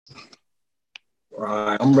All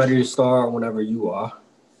right, I'm ready to start whenever you are.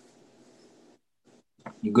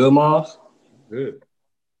 You good, Miles? Good.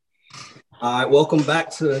 All right, welcome back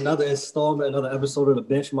to another installment, another episode of the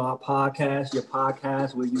Benchmark Podcast, your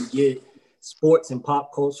podcast where you get sports and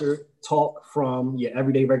pop culture talk from your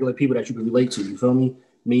everyday regular people that you can relate to. You feel me?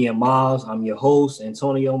 Me and Miles, I'm your host,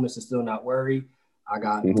 Antonio, Mr. Still Not Worried. I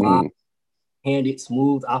got my Mhm. handed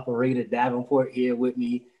smooth operator Davenport here with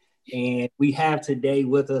me. And we have today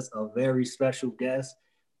with us a very special guest.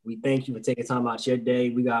 We thank you for taking time out your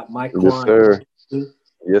day. We got Mike Yes, Klein. sir.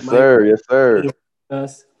 Yes, Mike, sir. Yes, sir.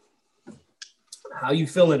 us. How you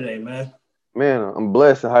feeling today, man? Man, I'm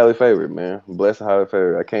blessed and highly favored, man. I'm blessed and highly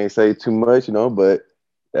favored. I can't say too much, but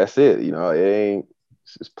that's it. It ain't.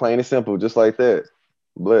 It's plain and simple, just like that.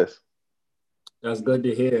 Blessed. That's good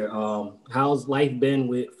to hear. How's life been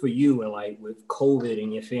with for you and like with COVID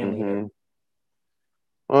and your family? hmm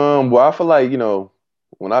Well, I feel like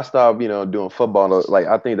when I stopped, doing football, like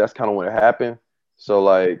I think that's kind of when it happened. So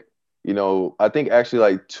like, I think actually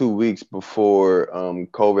like 2 weeks before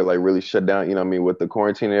COVID like really shut down. You know what I mean, with the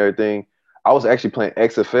quarantine and everything, I was actually playing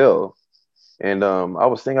XFL. And I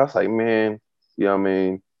was thinking, I was like, man, you know what I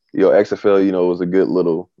mean? XFL, it was a good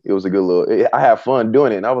little, I had fun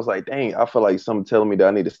doing it. And I was like, dang, I feel like something telling me that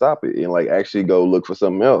I need to stop it and like actually go look for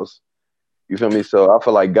something else. You feel me? So I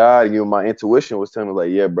feel like God, my intuition was telling me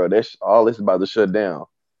like, yeah, bro, that's all this is about to shut down.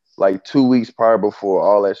 Like 2 weeks prior before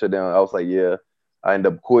all that shut down, I was like, yeah, I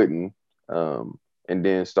ended up quitting. And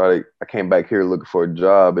then I came back here looking for a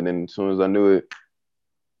job. And then as soon as I knew it,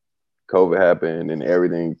 COVID happened and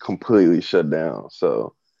everything completely shut down.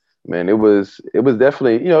 So, man, it was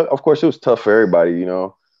definitely, of course it was tough for everybody,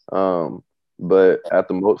 Um, but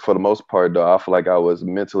for the most part though, I feel like I was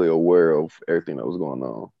mentally aware of everything that was going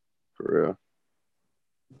on. For real.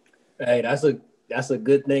 Hey, that's a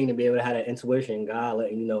good thing to be able to have that intuition, God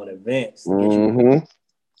letting you know in advance to get you. hmm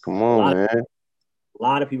Come A on, lot of man. a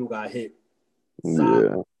lot of people got hit side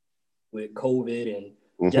Yeah. with COVID and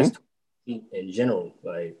hmm just in general.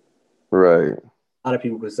 Like Right. a lot of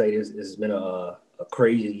people could say this has been a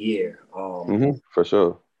crazy year. For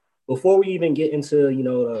sure. Before we even get into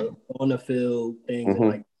the on the field things and hmm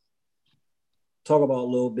like talk about a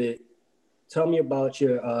little bit, tell me about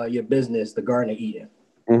your business, the Garden of Eden.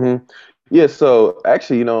 hmm Yeah. So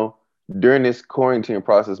actually, during this quarantine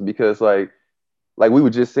process, because like we were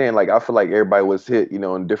just saying, like I feel like everybody was hit,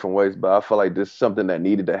 in different ways, but I feel like this is something that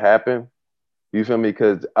needed to happen. You feel me?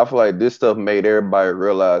 Because I feel like this stuff made everybody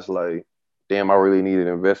realize, like, damn, I really need to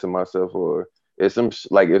invest in myself, or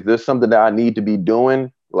like, if there's something that I need to be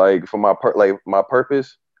doing, like for like my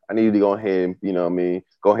purpose, I need to go ahead and, what I mean,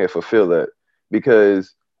 go ahead and fulfill that.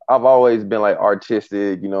 Because I've always been like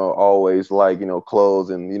artistic, always like, clothes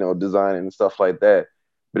and, designing and stuff like that.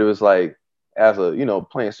 But it was like, as a,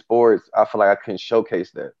 playing sports, I feel like I couldn't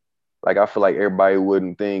showcase that. Like I feel like everybody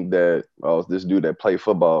wouldn't think that, oh, it's this dude that play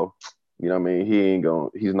football. You know what I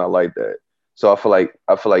mean? He's not like that. So I feel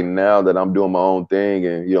like now that I'm doing my own thing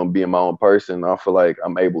and being my own person, I feel like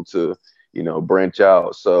I'm able to, branch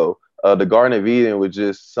out. So the Garden of Eden was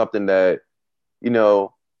just something that, you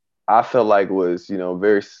know, I felt like was,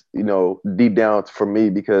 very, deep down for me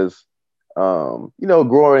because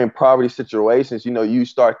growing in poverty situations, you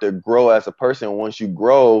start to grow as a person. Once you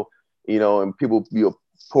grow, and people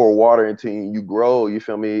pour water into you, you grow, you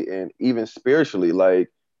feel me? And even spiritually, like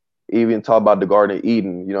even talk about the Garden of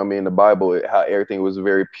Eden, you know what I mean, in the Bible, how everything was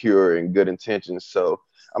very pure and good intentions. So,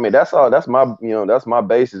 I mean, that's all, that's my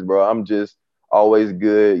basis, bro. I'm just always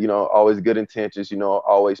good, always good intentions,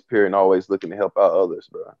 always pure and always looking to help out others,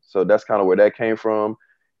 bro. So that's kind of where that came from.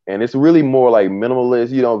 And it's really more like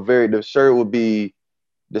minimalist, the shirt would be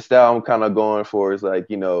the style I'm kind of going for is like,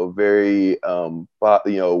 very,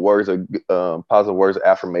 words of, positive words of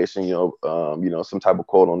affirmation, some type of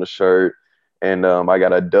quote on the shirt. And I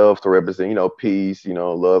got a dove to represent, peace,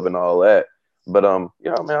 love and all that. But man,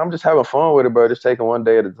 I'm just having fun with it, bro. Just taking one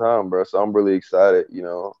day at a time, bro. So I'm really excited,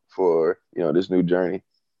 for this new journey.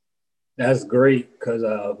 That's great because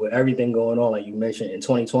with everything going on, like you mentioned in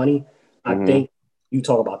 2020, I hmm think you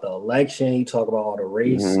talk about the election, you talk about all the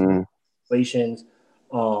race hmm relations.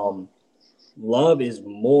 Um, Love is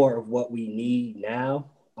more of what we need now.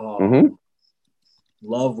 hmm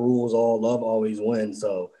Love rules all, love always wins.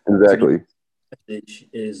 So to be Exactly. message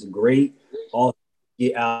is great. Also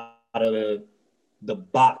get out of the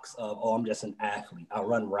box of I'm just an athlete. I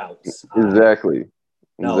run routes. I Exactly.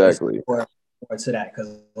 no, it's Exactly. more to that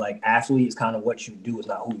because like athlete is kind of what you do, is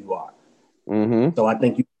not who you are. hmm So I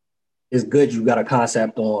think it's good you got a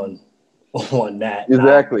concept on that. Not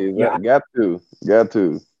Exactly. yeah. Got to. Got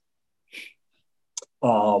to.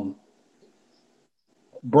 Um,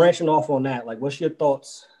 branching off on that, like, what's your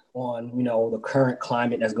thoughts on, the current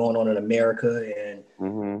climate that's going on in America and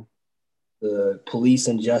Mm-hmm. the police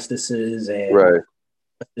injustices and Right.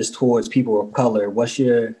 just towards people of color? What's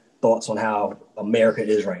your thoughts on how America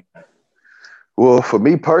is right now? Well, for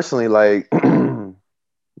me personally, like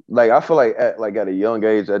like I feel like at a young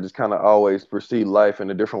age, I just kind of always perceive life in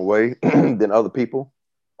a different way than other people.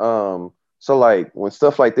 So like when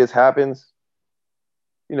stuff like this happens,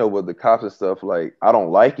 with the cops and stuff, like I don't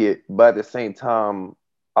like it, but at the same time,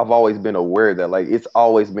 I've always been aware that like it's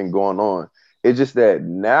always been going on. It's just that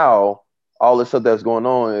now all the stuff that's going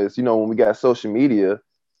on is, when we got social media,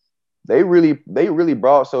 they really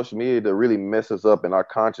brought social media to really mess us up in our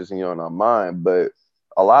conscious, in our mind. But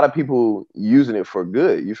a lot of people using it for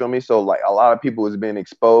good. You feel me? So like a lot of people is being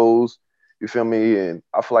exposed. You feel me? And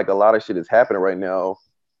I feel like a lot of shit is happening right now.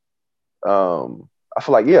 I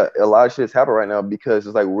feel like yeah, a lot of shit is happening right now because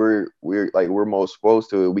it's like we're more exposed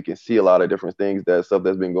to it. We can see a lot of different things, that stuff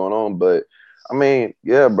that's been going on. But I mean,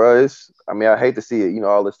 yeah, bro, I hate to see it,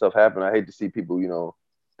 all this stuff happen. I hate to see people,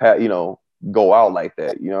 go out like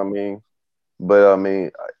that. You know what I mean? But I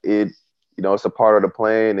mean, it, it's a part of the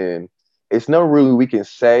plan, and it's no really we can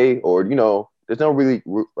say, or there's no really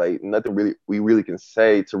like nothing really we really can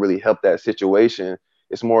say to really help that situation.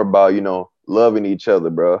 It's more about loving each other,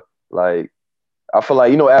 bro. Like I feel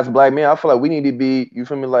like as a black man, I feel like we need to be, you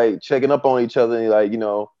feel me, like checking up on each other and like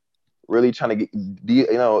really trying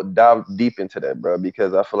to dive deep into that, bro,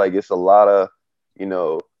 because I feel like it's a lot of you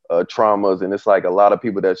know traumas, and it's like a lot of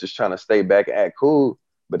people that's just trying to stay back and act cool,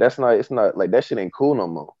 but it's not like that shit ain't cool no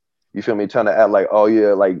more. You feel me? Trying to act like, oh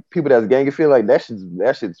yeah, like people that's gang feel like that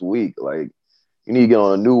shit's weak. Like you need to get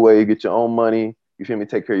on a new way, get your own money. You feel me?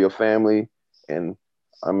 Take care of your family. And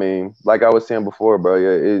I mean, like I was saying before, bro,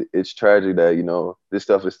 yeah, it's tragic that this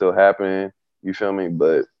stuff is still happening. You feel me?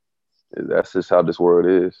 But that's just how this world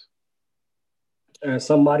is. And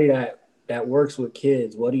somebody that works with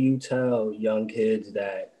kids, what do you tell young kids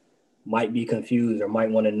that might be confused or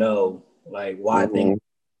might want to know like why things Hmm.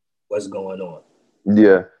 what's going on?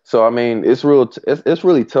 Yeah. So I mean, it's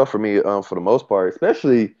really tough for me for the most part,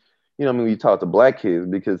 especially when you talk to black kids,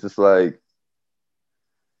 because it's like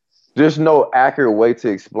there's no accurate way to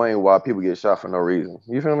explain why people get shot for no reason.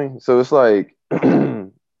 You feel me? So it's like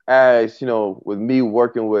as with me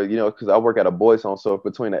working with because I work at a boys home, so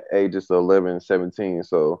between the ages of 11 and 17,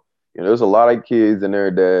 so there's a lot of kids in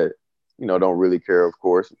there that don't really care, of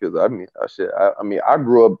course, because I mean I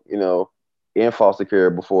grew up in foster care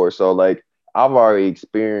before, so like I've already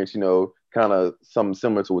experienced kind of something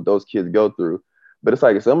similar to what those kids go through. But it's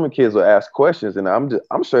like some of the kids will ask questions, and I'm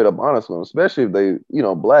straight up honest with them, especially if they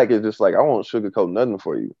black. It's just like I won't sugarcoat nothing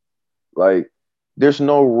for you. Like there's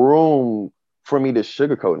no room for me to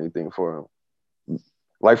sugarcoat anything for them.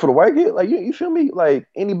 Like for the white kid, like you feel me? Like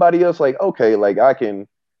anybody else, like okay, like I can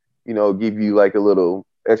give you like a little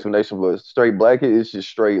explanation, but straight black kid, it's just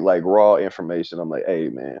straight like raw information. I'm like, hey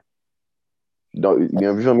man, don't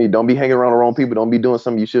you feel me? Don't be hanging around the wrong people. Don't be doing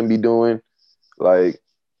something you shouldn't be doing. Like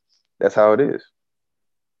that's how it is.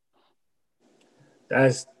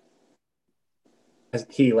 That's that's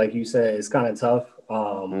key. Like you said, it's kind of tough.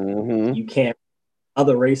 Hmm. You can't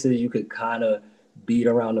other races you could kind of beat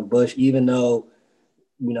around the bush, even though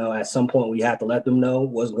at some point we have to let them know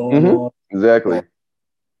what's going Hmm. on. Exactly. But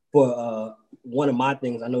for one of my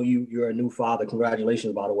things, I know you're a new father.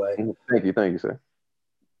 Congratulations, by the way. Mhm. Thank you, sir.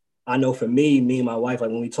 I know for me and my wife,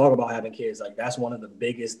 like when we talk about having kids, like that's one of the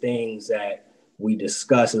biggest things that we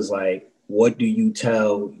discuss is like, what do you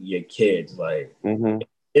tell your kids? Like Hmm.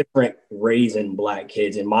 different raising black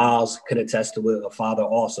kids, and Miles could attest to it, a father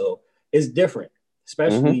also. It's different, Hmm.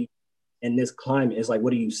 especially in this climate. It's like,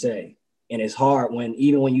 what do you say? And it's hard when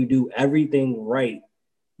even when you do everything right,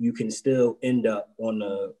 you can still end up on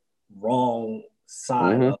the wrong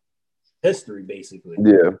side Hmm. of history, basically.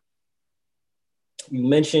 Yeah. You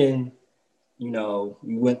mentioned, you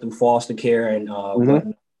went through foster care and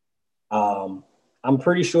Hmm. whatnot. I'm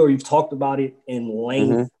pretty sure you've talked about it in Hmm.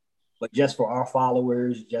 length, but just for our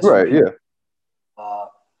followers, just for Right. people, Yeah. uh,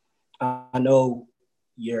 I know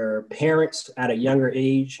your parents at a younger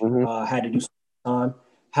age Hmm. had to do some time.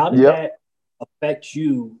 How did Yep. that affect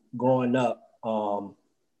you growing up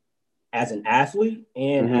as an athlete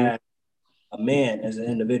and Hmm. as a man, as an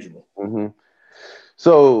individual? Hmm.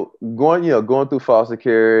 So going through foster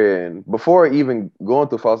care, and before even going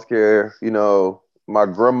through foster care, my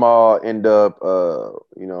grandma ended up,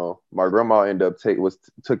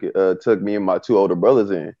 took me and my two older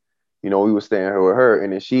brothers in. We were staying here with her,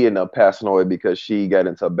 and then she ended up passing away because she got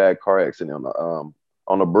into a bad car accident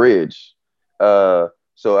on a bridge.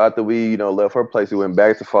 So after we, left her place, we went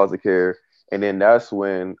back to foster care, And then that's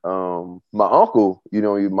when my uncle,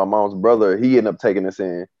 my mom's brother, he ended up taking us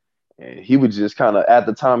in. And he was just kind of, at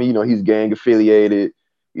the time, he's gang affiliated,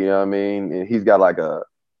 you know what I mean? And he's got like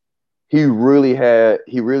he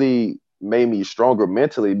really made me stronger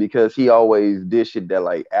mentally because he always did shit that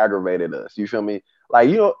like aggravated us. You feel me? Like,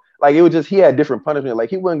 like it was just, he had different punishment. Like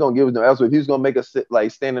he wasn't going to give us no answer. He was going to make us sit,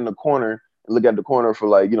 like stand in the corner and look at the corner for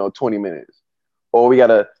like, 20 minutes. Or we got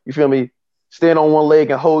to, you feel me? Stand on one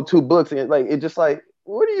leg and hold two books. And like, it just like,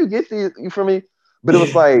 where do you get these? You feel me? But it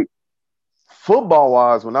was like, football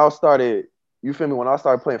wise, when I started, you feel me? When I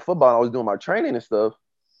started playing football, and I was doing my training and stuff.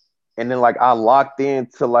 And then like I locked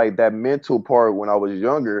into like that mental part when I was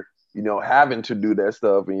younger, having to do that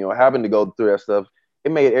stuff and having to go through that stuff.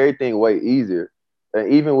 It made everything way easier.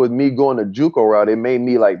 And even with me going the JUCO route, it made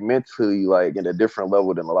me like mentally like in a different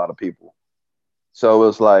level than a lot of people. So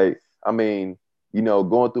it's like, I mean,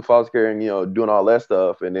 going through foster care and doing all that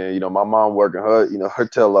stuff, and then my mom working her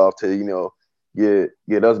tail off to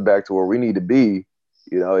get us back to where we need to be.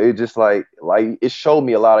 It just like it showed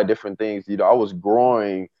me a lot of different things. I was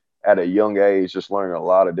growing at a young age, just learning a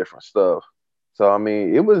lot of different stuff. So I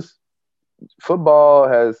mean, it was football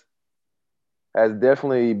has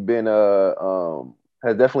definitely been a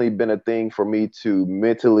thing for me to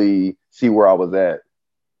mentally see where I was at.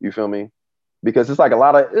 You feel me? Because it's like a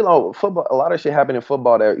lot of football, a lot of shit happened in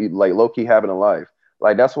football that like low key happened in life.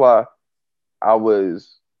 Like I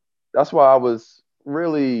was that's why I was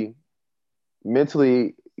really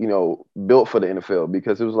mentally, built for the NFL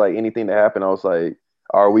because it was like anything that happened, I was like,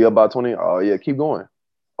 are we up by 20? Oh yeah, keep going.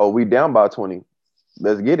 Oh, we down by 20.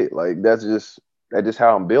 Let's get it. Like that's just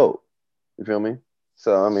how I'm built. You feel me?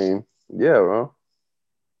 So I mean, yeah, bro.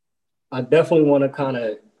 I definitely want to kind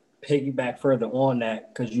of piggyback further on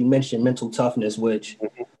that because you mentioned mental toughness, which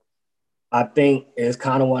I think is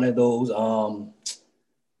kind of one of those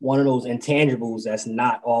intangibles that's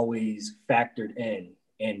not always factored in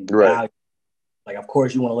Right. value. Like, of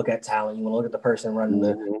course, you want to look at talent. You want to look at the person running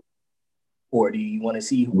the Mm-hmm. 40. You want to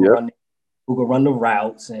see Yep. who can run the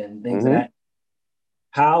routes and things of Mm-hmm. that.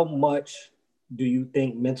 How much do you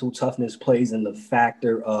think mental toughness plays in the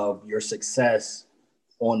factor of your success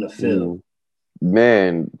on the field? Mm.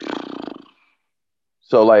 Man,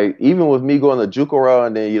 so like even with me going the JUCO route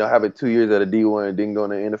and then having 2 years at a D1 and then going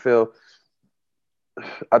to NFL,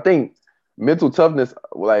 I think mental toughness,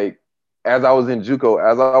 like as I was in JUCO,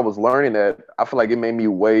 as I was learning that, I feel like it made me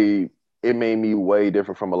way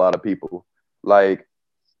different from a lot of people. Like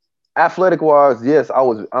athletic wise, yes,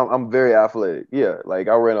 I'm very athletic. Yeah, like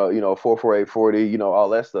I ran a 4.48 40, all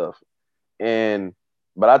that stuff. And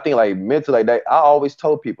but I think like mentally like that,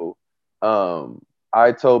 um,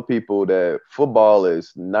 I told people that football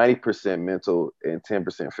is 90% mental and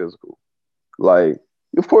 10% physical. Like,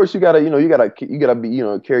 of course, you gotta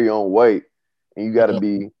be, carry your own weight, and you gotta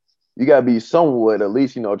be somewhat at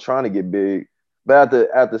least, trying to get big. But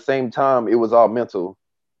at the same time, it was all mental.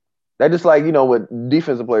 That just like with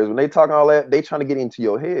defensive players when they talking all that, they trying to get into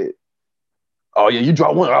your head. Oh yeah, you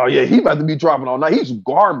drop one. Oh yeah, he about to be dropping all night. He's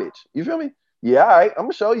garbage. You feel me? Yeah, all right. I'm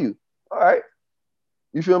gonna show you. All right.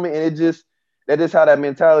 You feel me? And that's just how that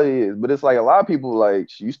mentality is. But it's like a lot of people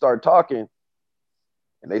like you start talking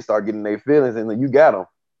and they start getting their feelings, and then you got them.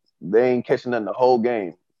 They ain't catching nothing the whole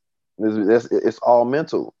game. It's all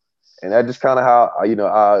mental, and that just kind of how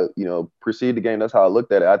I perceived the game. That's how I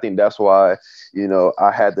looked at it. I think that's why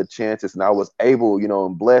I had the chances and I was able,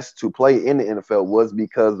 and blessed to play in the NFL was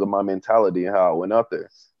because of my mentality and how I went up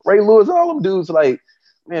there. Ray Lewis, all them dudes, like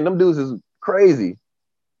man, them dudes is crazy.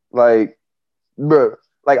 Like, bro,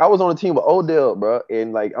 like I was on a team with Odell, bro,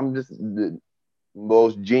 and like I'm just the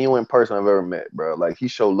most genuine person I've ever met, bro. Like he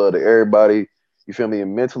showed love to everybody. You feel me?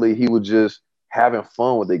 And mentally, he was just having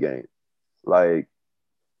fun with the game. Like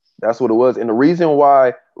that's what it was. And the reason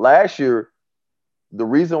why last year, the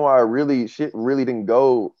reason why really shit really didn't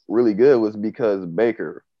go really good was because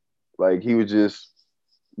Baker, like he was just,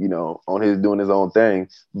 on his doing his own thing.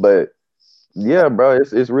 But yeah, bro,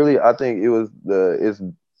 it's really I think it's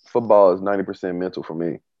football is 90% mental for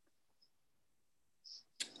me.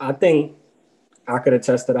 I think I could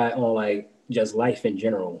attest to that on like just life in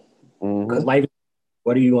general. Because Mm-hmm. life,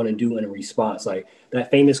 what are you going to do in a response? Like that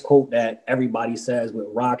famous quote that everybody says with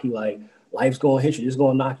Rocky, like life's going to hit you, it's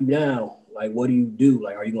going to knock you down. Like, what do you do?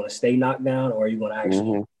 Like, are you going to stay knocked down or are you going to actually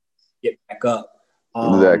Mm-hmm. get back up?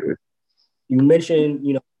 Um, Exactly. you mentioned,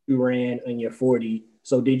 you ran in your 40.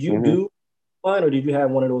 So did you Mm-hmm. do one or did you have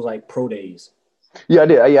one of those like pro days? Yeah, I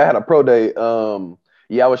did. Yeah, I had a pro day.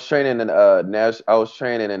 Yeah, I was training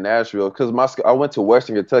in Nashville because I went to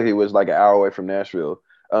Western Kentucky, which is like an hour away from Nashville.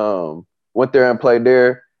 Went there and played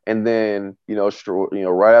there, And then,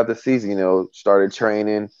 right after the season, started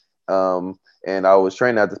training. And I was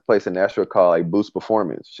training at this place in Nashville called like Boost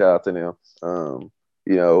Performance. Shout out to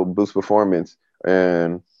them. Boost Performance.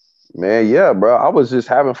 And man, yeah, bro, I was just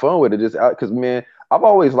having fun with it. Just because, man, I've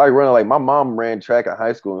always liked running. Like my mom ran track in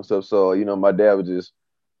high school and stuff. So, my dad was just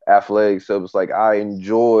athletic. So it was like I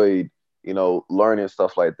enjoyed, learning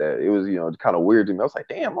stuff like that. It was, kind of weird to me. I was like,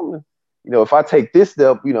 damn, if I take this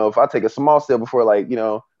step, if I take a small step before, like,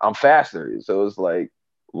 I'm faster. So it's like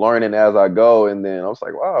learning as I go. And then I was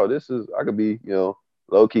like, wow, I could be,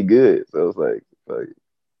 low key good. So it's like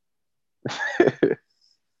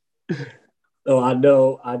So I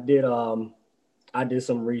know I did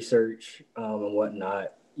some research and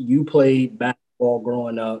whatnot. You played basketball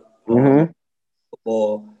growing up, hmm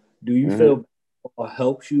football. Do you hmm feel basketball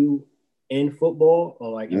helps you in football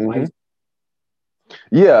or like in hmm vice?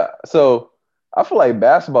 Yeah. So I feel like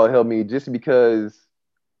basketball helped me just because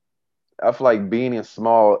I feel like being in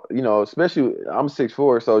small, especially I'm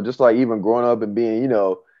 6'4", so just like even growing up and being,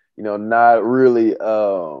 not really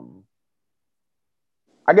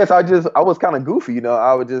I guess I was kind of goofy,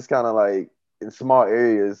 I would just kind of like in small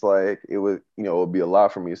areas, like it would be a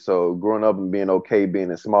lot for me. So growing up and being okay,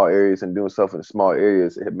 being in small areas and doing stuff in small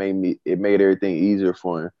areas, it made everything easier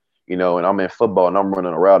for me, and I'm in football and I'm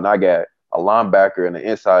running around and I got a linebacker and the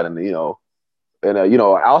inside and and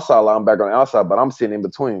outside linebacker on the outside, but I'm sitting in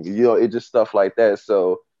between. It's just stuff like that.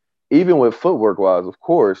 So even with footwork wise, of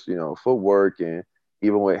course, footwork and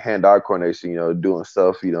even with hand-eye coordination, doing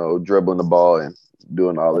stuff, dribbling the ball and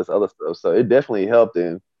doing all this other stuff. So it definitely helped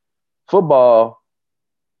in football.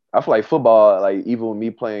 I feel like football, like even with me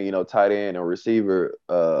playing, tight end and receiver,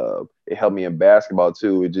 it helped me in basketball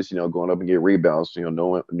too. It just, going up and get rebounds,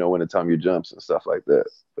 knowing the time your jumps and stuff like that,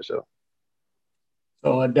 for sure.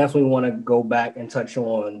 So I definitely want to go back and touch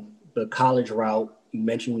on the college route. You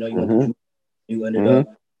mentioned, you went to hmm you ended hmm up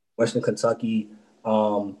Western Kentucky.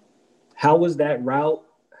 Um, how was that route?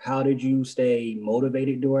 How did you stay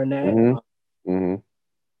motivated during that? hmm hmm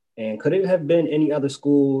And could it have been any other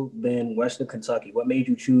school than Western Kentucky? What made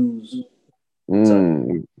you choose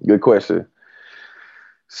Kentucky? Good question.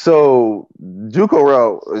 So JUCO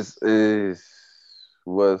route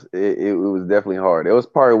it was definitely hard. It was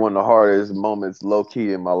probably one of the hardest moments, low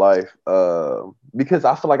key, in my life, because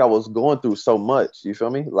I feel like I was going through so much. You feel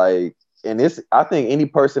me? Like, and I think any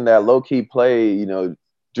person that low key played,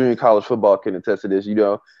 junior college football can attest to this.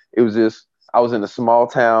 It was just I was in a small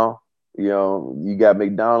town. You got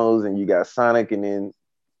McDonald's and you got Sonic, and then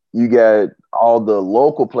you got all the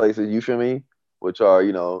local places, you feel me? Which are,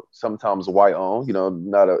 sometimes white owned,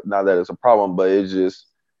 not that it's a problem, but it's just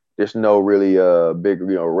there's no really big,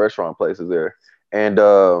 restaurant places there. And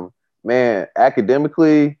man,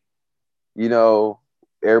 academically, you know,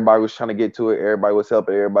 everybody was trying to get to it, everybody was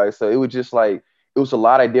helping everybody. So it was just like it was a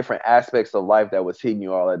lot of different aspects of life that was hitting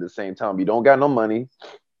you all at the same time. You don't got no money.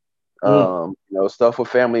 Mm. Stuff with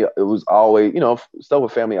family, it was always, stuff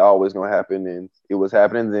with family always gonna happen, and it was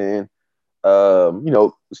happening then.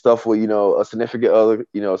 Stuff with, significant other,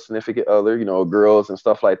 girls and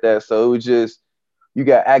stuff like that. So it was just you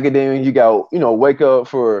got academia, you got, you got to wake up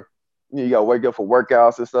for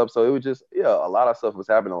workouts and stuff. So it was just, yeah, a lot of stuff was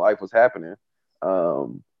happening, life was happening.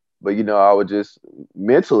 Um, but I would just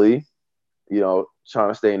mentally, trying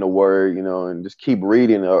to stay in the word, and just keep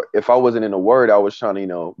reading. Or if I wasn't in the word, I was trying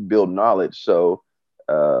to, build knowledge. So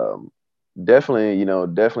um, definitely,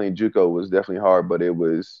 definitely JUCO was definitely hard, but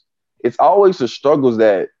it's always the struggles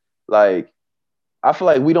that like I feel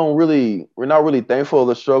like we're not really thankful of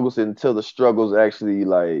the struggles until the struggles actually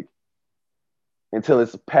like until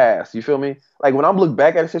it's past. You feel me? Like when I'm look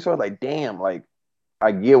back at it, I'm like, damn, like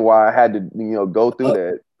I get why I had to, go through Uh,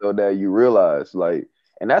 that so that you realize like,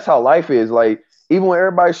 and that's how life is. Like even when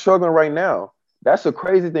everybody's struggling right now, that's the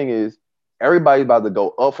crazy thing is everybody's about to go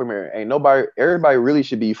up from here. Ain't nobody, everybody really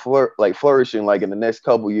should be flourishing like in the next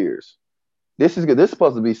couple years. This is good. This is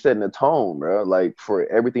supposed to be setting a tone, bro. Like for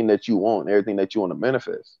everything that you want, everything that you want to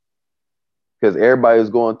manifest. Because everybody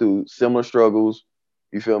is going through similar struggles.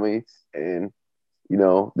 You feel me? And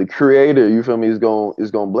the creator, you feel me, is going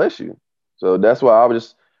to bless you. So that's why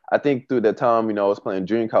I think through that time, I was playing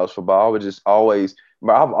junior college football. I was just always,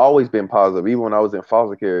 but I've always been positive. Even when I was in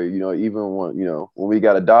foster care, even when we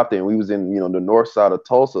got adopted and we was in, the north side of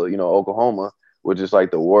Tulsa, Oklahoma, which is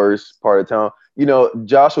like the worst part of town.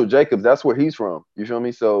 Joshua Jacobs, that's where he's from. You feel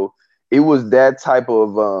me? So it was that type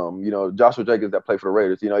of, Joshua Jacobs that played for the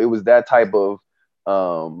Raiders. It was that type of,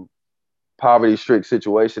 um, poverty strict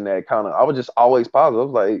situation that kind of I was just always positive. I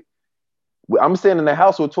was like, I'm staying in the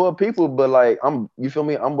house with 12 people, but like you feel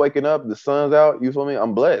me? I'm waking up, the sun's out. You feel me?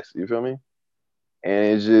 I'm blessed. You feel me?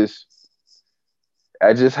 and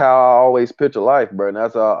that's just how I always picture life, bro. And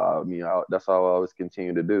that's all. I mean, that's all I always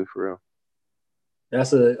continue to do for real.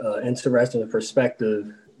 That's a interesting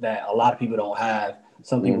perspective that a lot of people don't have.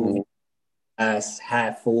 Some people Mm-hmm. view glass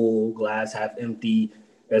half full, glass half empty.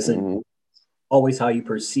 It's Mm-hmm. always how you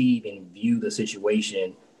perceive and view the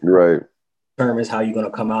situation Right. determines how you're going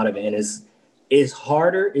to come out of it. And it's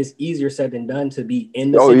harder, it's easier said than done to be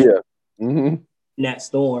in the Oh situation, yeah. Mm-hmm. in that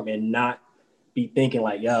storm, and not be thinking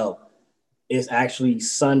like, yo, it's actually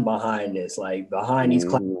sun behind this, like behind these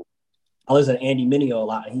clouds. Mm-hmm. I listen to Andy Mineo a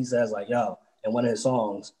lot, and he says like, yo, in one of his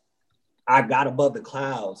songs, I got above the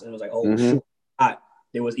clouds, and it was like, oh Mm-hmm. shoot,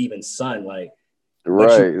 there was even sun, like, but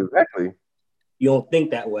Right. Exactly. you don't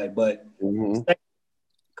think that way. But Mm-hmm.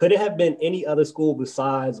 could it have been any other school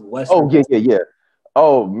besides Western Oh yeah, Pennsylvania? yeah, yeah.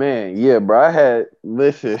 Oh man, yeah, bro.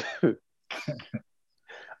 Listen,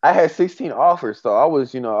 I had 16 offers, so I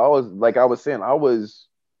was, I was like I was saying, I was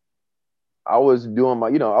doing my,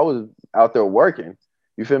 I was out there working.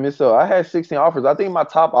 You feel me? So I had 16 offers. I think my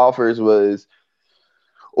top offers was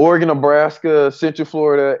Oregon, Nebraska, Central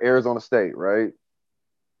Florida, Arizona State, right?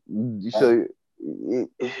 So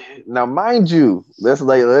now, mind you, let's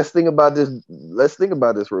think about this. Let's think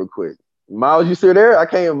about this real quick. Miles, you still there? I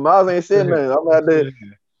can't. Miles ain't saying nothing. I'm about to.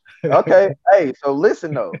 Okay. Hey, so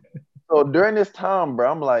listen though. So during this time,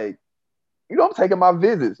 bro, I'm like, I'm taking my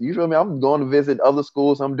visits. You feel me? I'm going to visit other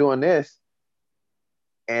schools. I'm doing this,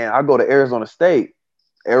 and I go to Arizona State.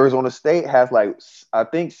 Arizona State has like I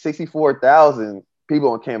think 64,000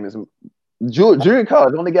 people on campus. Junior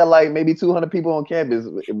college only got like maybe 200 people on campus,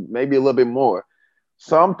 maybe a little bit more.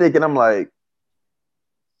 So I'm thinking, I'm like,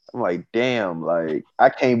 damn, like I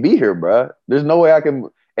can't be here, bro. There's no way I can.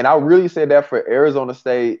 And I really said that for Arizona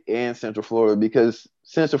State and Central Florida because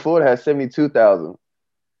Central Florida has 72,000.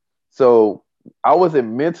 So I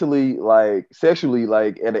wasn't mentally like sexually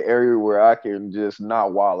like at an area where I can just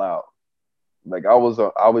not wall out. Like I was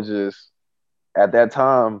just at that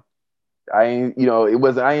time. I ain't, it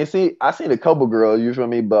wasn't. I seen a couple girls, you feel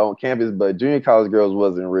me, but on campus, but junior college girls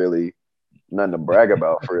wasn't really nothing to brag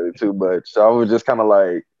about for really too much. So I was just kind of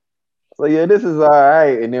like, so yeah, this is all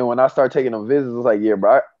right. And then when I start taking them visits, it's like, yeah,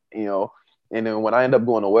 bro, you know. And then when I end up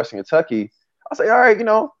going to Western Kentucky, I say, all right,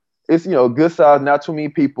 it's good size, not too many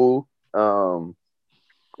people. And,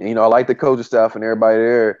 I like the coaching staff and everybody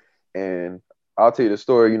there. And I'll tell you the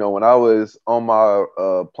story. When I was on my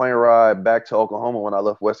plane ride back to Oklahoma when I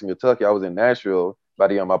left Western Kentucky, I was in Nashville by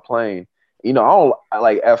the on my plane.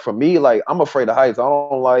 As for me, like I'm afraid of heights. I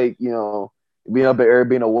don't like, being up there,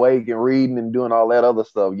 being awake and reading and doing all that other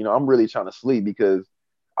stuff. I'm really trying to sleep because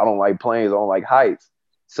I don't like planes. I don't like heights.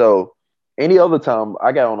 So any other time,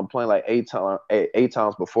 I got on a plane like eight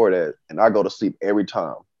times before that, and I go to sleep every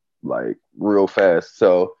time, like real fast.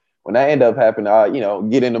 So when that end up happening, I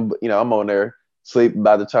get in the I'm on there sleep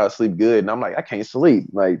about to try to sleep good, and I'm like I can't sleep.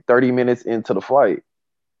 Like 30 minutes into the flight,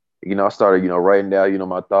 I started writing down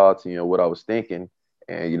my thoughts, what I was thinking,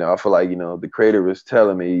 and I feel like the creator was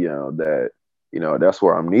telling me that that's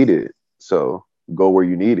where I'm needed. So go where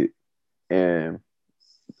you need it, and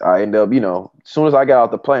I end up as soon as I got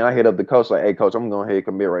off the plane, I hit up the coach like, hey coach, I'm going ahead and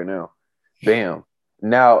commit right now. Bam.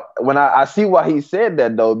 Now when I see why he said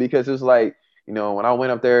that though, because it's like when I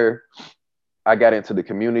went up there, I got into the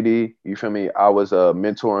community. You feel me? I was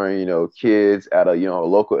mentoring, kids at a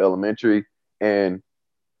local elementary, and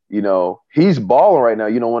he's balling right now.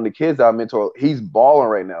 One of the kids I mentor, he's balling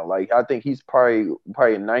right now. Like I think he's probably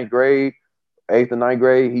in ninth grade, eighth and ninth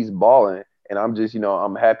grade. He's balling, and I'm just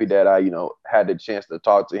I'm happy that I had the chance to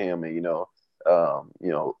talk to him and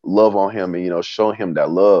love on him and show him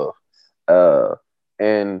that love. Uh,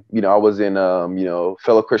 and I was in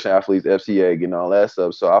fellow Christian athletes FCA and all that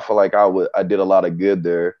stuff. So I feel like I did a lot of good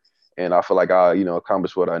there, and I feel like I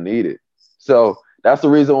accomplished what I needed. So that's the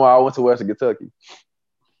reason why I went to Western Kentucky.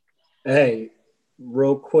 Hey,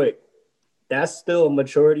 real quick, that's still a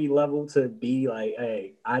maturity level to be like,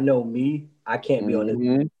 hey, I know me, I can't be on this.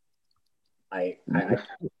 Mm-hmm. I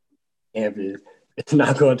can't be. It's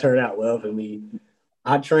not going to turn out well for me.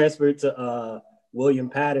 I transferred to William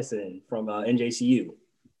Patterson from NJCU.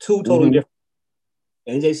 Two totally Mm-hmm.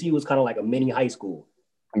 different. NJCU was kind of like a mini high school.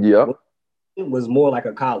 Yep. It was more like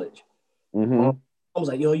a college. Mm-hmm. I was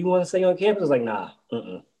like, yo, you want to stay on campus? I was like, nah.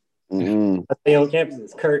 Mm-hmm. I stay on campus.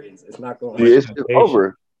 It's curtains. It's not going. Yeah, it's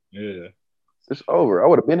over. Yeah. It's over. I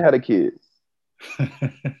would have been had a kid.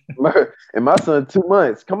 And my son 2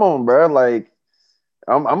 months. Come on, bro. Like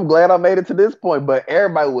I'm glad I made it to this point. But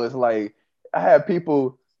everybody was like, I had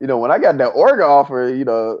people, when I got that Oregon offer,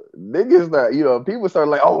 niggas that, people started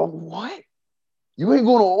like, oh, what? You ain't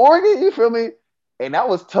going to Oregon? You feel me? And that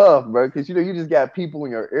was tough, bro, because you just got people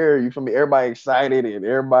in your ear. You feel me? Everybody excited and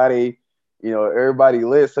everybody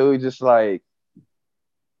lit. So it was just like,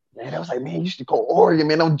 man, I was like, man, you should go Oregon,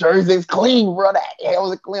 man. Them jerseys clean, bro. That hell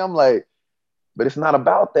was clean. I'm like, but it's not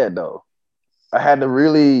about that though. I had to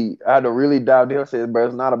really dive in and say, bro,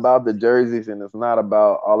 it's not about the jerseys and it's not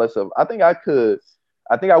about all that stuff. I think I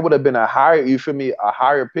would have been you feel me, a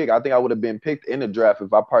higher pick. I think I would have been picked in the draft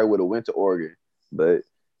if I probably would have went to Oregon. But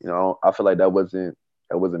I feel like that wasn't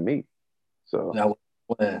me. So That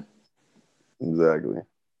was exactly.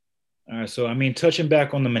 All right, so I mean, touching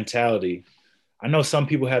back on the mentality, I know some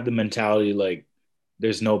people have the mentality like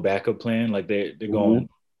there's no backup plan, like they're Mm-hmm. going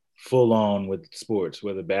full on with sports,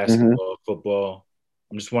 whether Mm-hmm. basketball, football.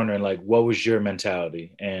 I'm just wondering, like, what was your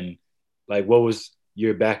mentality and like what was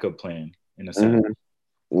your backup plan in a sense?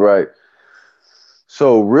 Mm-hmm. Right.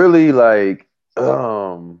 So really, like,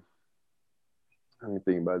 let me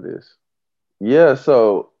think about this. Yeah.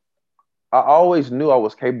 So I always knew I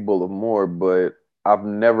was capable of more, but I've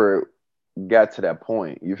never got to that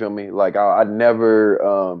point. You feel me? Like I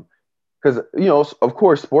never, because of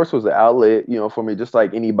course, sports was an outlet, for me, just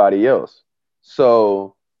like anybody else.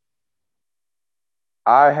 So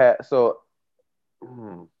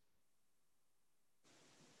hmm,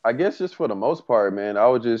 I guess just for the most part, man, I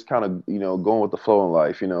was just kind of, going with the flow in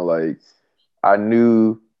life. Like I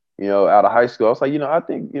knew, out of high school, I was like, I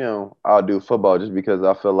think, I'll do football just because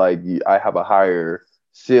I feel like I have a higher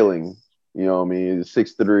ceiling. You know what I mean?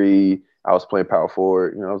 6'3". I was playing power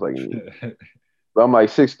forward. I was like, but I'm like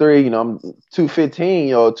 6'3". I'm 215.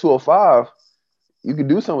 205. You could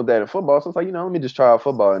do something with that in football. So it's like, let me just try out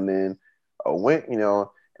football. And then I went, and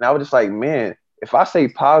I was just like, man, if I stay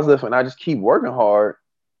positive and I just keep working hard,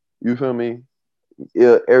 you feel me?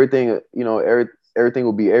 Everything, everything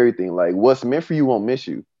will be everything. Like what's meant for you won't miss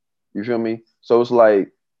you. You feel me? So it's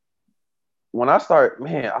like when I start,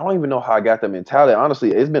 man, I don't even know how I got that mentality.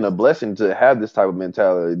 Honestly, it's been a blessing to have this type of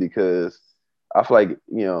mentality because I feel like,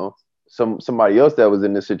 somebody else that was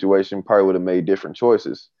in this situation probably would have made different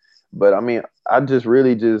choices. But I mean, I just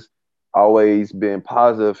really just always been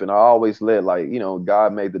positive and I always let like,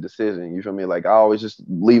 God made the decision. You feel me? Like I always just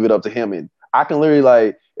leave it up to him. And I can literally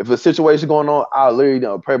like if a situation going on, I'll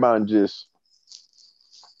literally pray about it and just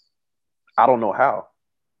I don't know how.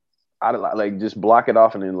 I like just block it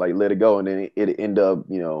off and then like let it go and then it end up,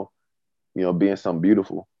 being something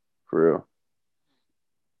beautiful for real.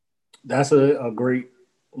 that's a great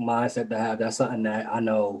mindset to have. That's something that I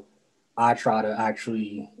know I try to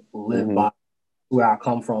actually live Mm-hmm. by where I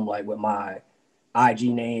come from, like with my IG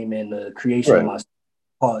name and the creation of Right. my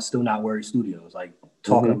called Still Not Worried Studios, like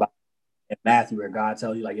talking Mm-hmm. about in Matthew where God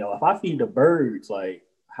tells you, like, yo, if I feed the birds, like,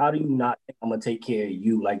 how do you not think I'm gonna take care of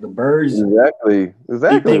you? Like the birds, Exactly. they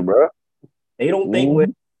Exactly, think bro. they don't think where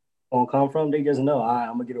Mm-hmm. it's gonna come from. They just know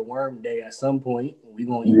I'm gonna get a worm day at some point. We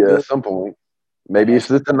gonna eat Yeah, at good. some point. And Maybe that's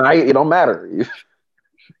it's just tonight. It don't matter.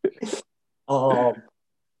 um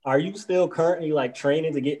are you still currently like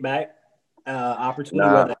training to get back opportunity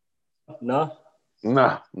Nah, whether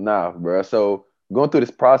no? nah, bro. So going through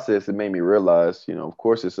this process, it made me realize, of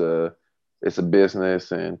course it's a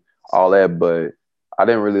business and all that, but I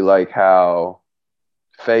didn't really like how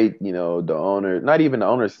fate, the owner, not even the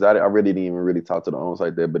owners, 'cause I really didn't even really talk to the owners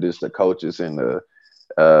like that, but it's the coaches and the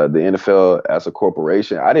NFL as a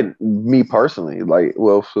corporation. I didn't, me personally, like,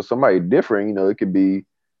 well, for somebody different, it could be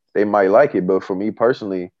they might like it, but for me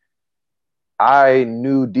personally, I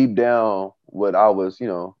knew deep down what I was,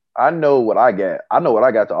 I know what I got. I know what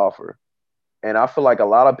I got to offer. And I feel like a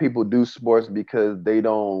lot of people do sports because they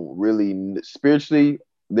don't really spiritually,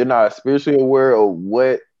 they're not spiritually aware of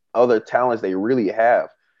what other talents they really have.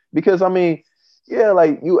 Because I mean, yeah,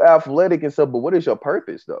 like you athletic and stuff, but what is your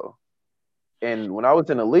purpose though? And when I was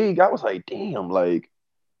in the league, I was like, damn, like,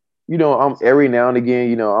 I'm every now and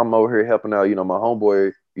again, I'm over here helping out, my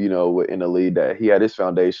homeboy, in the league that he had his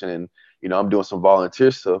foundation and, I'm doing some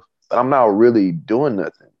volunteer stuff, but I'm not really doing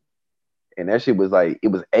nothing. And that shit was like, it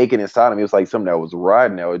was aching inside of me. It was like something that was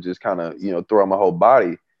riding. I was just kind of, throughout my whole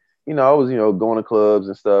body. I was, going to clubs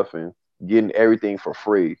and stuff and getting everything for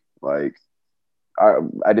free. Like I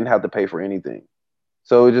didn't have to pay for anything.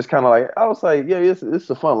 So it just kind of like, I was like, yeah, it's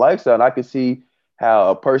a fun lifestyle. And I could see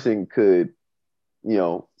how a person could you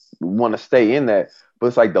know, want to stay in that. But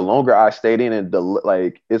it's like the longer I stayed in it, the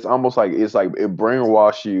like it's almost like it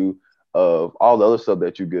brainwash you of all the other stuff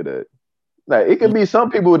that you're good at. Like it could be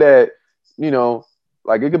some people that, you know,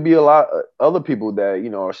 like it could be a lot of other people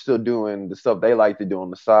that, are still doing the stuff they like to do on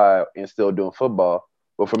the side and still doing football.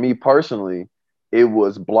 But for me personally, it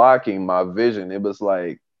was blocking my vision. It was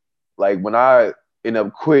like when I end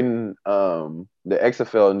up quitting the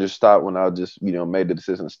XFL and just stopped when I just, made the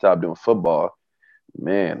decision to stop doing football.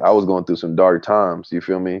 Man, I was going through some dark times, you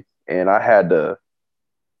feel me? And I had to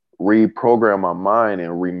reprogram my mind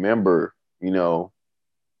and remember,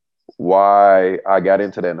 why I got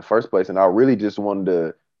into that in the first place. And I really just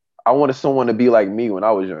I wanted someone to be like me when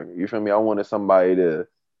I was younger. You feel me? I wanted somebody to,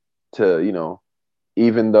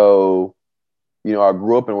 even though, I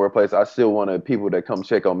grew up in a workplace, I still wanted people to come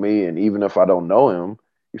check on me. And even if I don't know him,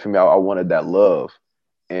 you feel me? I wanted that love.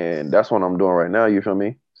 And that's what I'm doing right now. You feel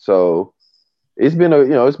me? So it's been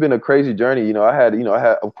a crazy journey.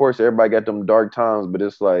 Of course, everybody got them dark times, but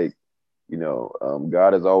it's like,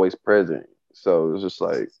 God is always present. So it's just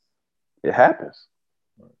like, it happens.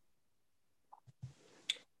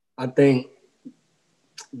 I think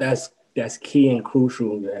that's key and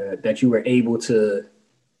crucial that you were able to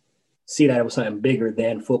see that it was something bigger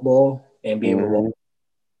than football and be able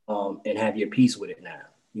to and have your peace with it now.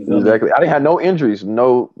 You know exactly. I didn't have no injuries,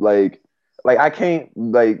 no like I can't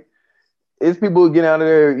like. It's people who get out of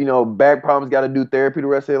there, back problems, got to do therapy the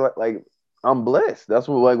rest of their life. Like I'm blessed. That's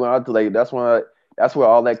what that's where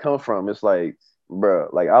all that comes from. It's like, bro,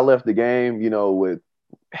 like I left the game, with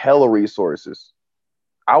hella resources.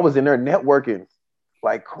 I was in there networking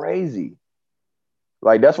like crazy.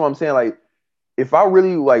 Like that's what I'm saying. Like if I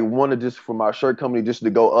really like wanted just for my shirt company just to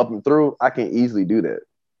go up and through, I can easily do that.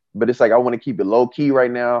 But it's like I want to keep it low key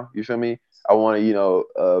right now. You feel me? I want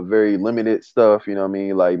to, very limited stuff. You know what I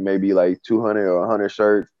mean? Like maybe like 200 or 100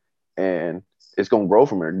 shirts, and it's gonna grow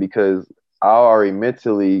from there because I already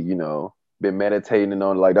mentally, been meditating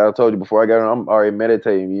on. Like I told you before I got on, I'm already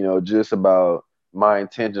meditating. Just about my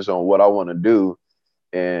intentions on what I want to do,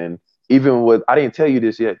 and even with I didn't tell you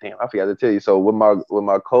this yet. Damn, I forgot to tell you. So with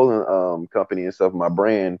my clothing company and stuff, my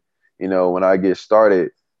brand, when I get started,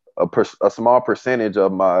 a small percentage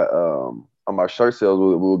of my shirt sales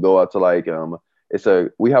will go out to like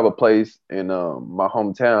we have a place in my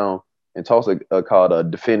hometown in Tulsa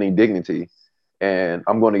called Defending Dignity, and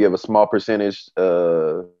I'm going to give a small percentage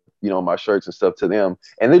my shirts and stuff to them,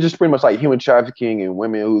 and they're just pretty much like human trafficking and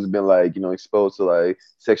women who's been like exposed to like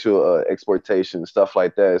sexual exploitation and stuff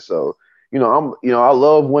like that. So I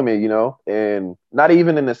love women, and not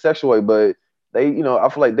even in a sexual way, but they, I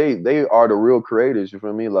feel like they are the real creators. You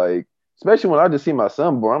feel me? Like, especially when I just see my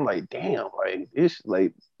son born, I'm like, damn, it's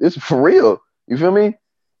for real. You feel me?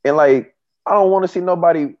 And like, I don't want to see no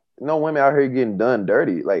women out here getting done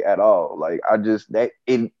dirty, like at all. Like, I just that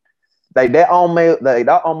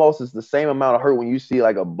almost is the same amount of hurt when you see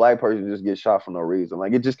like a black person just get shot for no reason.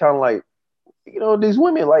 Like, it just kind of like, these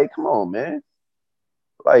women, like, come on, man.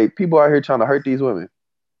 Like, people out here trying to hurt these women,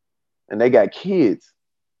 and they got kids,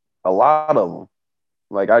 a lot of them.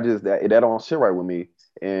 Like that don't sit right with me.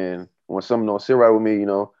 And when something don't sit right with me,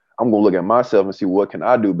 I'm gonna look at myself and see what can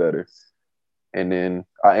I do better. And then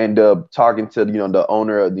I end up talking to the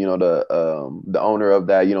owner of the owner of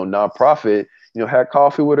that nonprofit. Had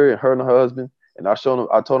coffee with her and her husband, and I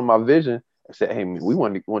told him my vision. I said, hey, man, we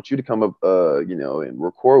want you to come up and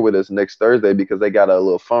record with us next Thursday because they got a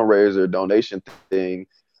little fundraiser donation thing,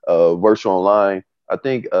 virtual online. I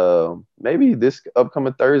think maybe this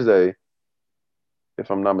upcoming Thursday, if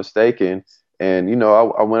I'm not mistaken. And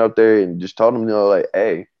I went up there and just told them, like,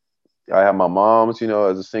 hey, I have my moms,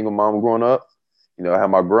 as a single mom growing up. I have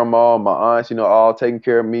my grandma, my aunts, all taking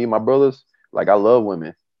care of me, my brothers. Like, I love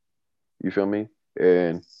women. You feel me?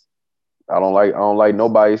 And I don't like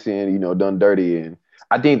nobody seeing, done dirty. And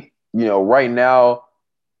I think, right now,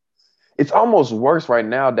 it's almost worse right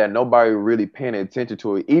now that nobody really paying attention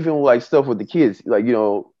to it. Even like stuff with the kids, like,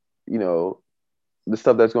 the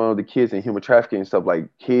stuff that's going on with the kids and human trafficking and stuff, like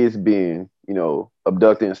kids being,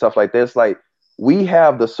 abducted and stuff like that. It's like we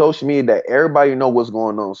have the social media that everybody know what's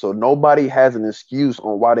going on. So nobody has an excuse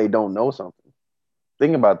on why they don't know something.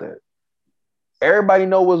 Think about that. Everybody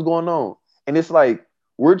know what's going on. And it's like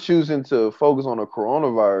we're choosing to focus on the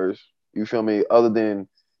coronavirus, you feel me, other than,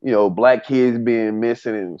 black kids being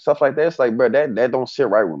missing and stuff like that. It's like, bro, that don't sit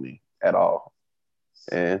right with me at all.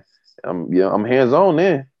 And I'm hands-on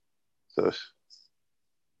then. So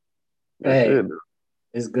hey,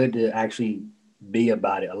 it's good to actually be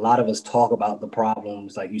about it. A lot of us talk about the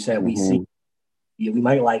problems, like you said, we see, we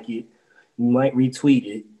might like it, we might retweet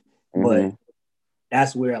it, but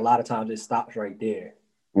that's where a lot of times it stops right there.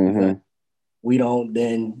 We don't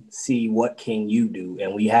then see what can you do,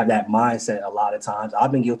 and we have that mindset a lot of times.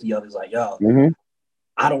 I've been guilty of it. It's like, yo,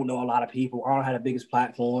 I don't know a lot of people. I don't have the biggest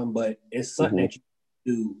platform, but it's something that you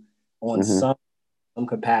do on some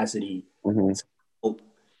capacity to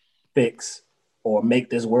fix or make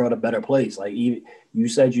this world a better place. Like, even you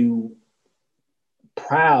said you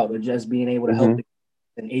proud of just being able to help the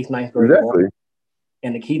in eighth, ninth grade. Exactly.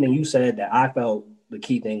 And the key thing you said that I felt the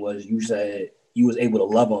key thing was you said you was able to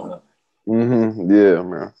love on her. Yeah,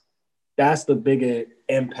 man. That's the bigger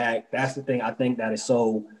impact. That's the thing I think that is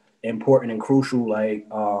so important and crucial. Like,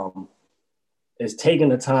 is taking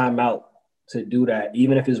the time out to do that,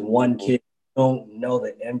 even if it's one kid. You don't know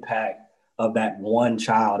the impact of that one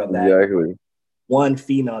child, of that one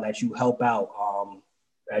female that you help out.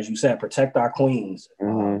 As you said, protect our queens.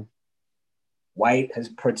 White has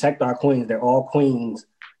protect our queens. They're all queens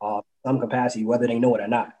some capacity, whether they know it or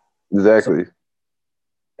not. Exactly. So,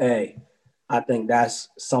 hey, I think that's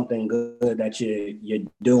something good that you're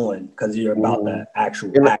doing because you're about the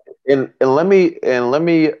actual act. And let me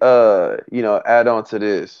add on to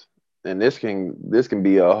this, and this can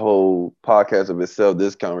be a whole podcast of itself.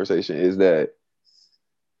 This conversation is that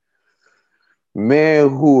men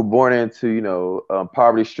who were born into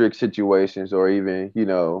poverty strict situations, or even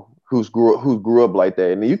who grew up like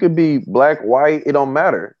that, and you could be black, white, it don't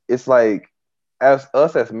matter. It's like as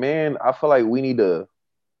men, I feel like we need to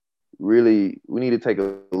take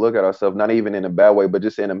a look at ourselves, not even in a bad way, but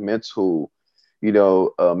just in a mental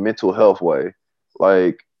health way.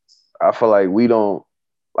 Like, I feel like we don't,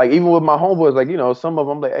 like, even with my homeboys, like, some of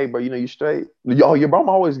them like, hey, bro, you straight? Your bro, I'm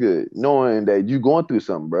always good, knowing that you going through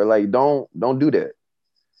something, bro. Like, don't do that.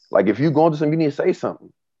 Like, if you going through something, you need to say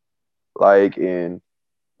something. Like, and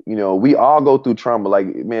we all go through trauma. Like,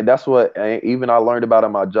 man, that's what even I learned about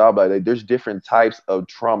in my job. Like, there's different types of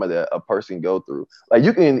trauma that a person go through. Like,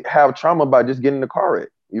 you can have trauma by just getting in a car wreck.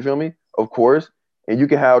 You feel me? Of course. And you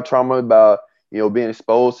can have trauma about, being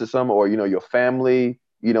exposed to something, or, your family,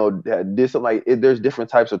 did something. Like, there's different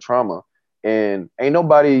types of trauma. And ain't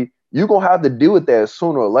nobody, you going to have to deal with that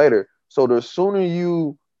sooner or later. So the sooner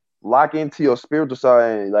you lock into your spiritual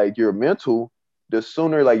side and like your mental, the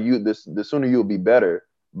sooner the sooner you'll be better.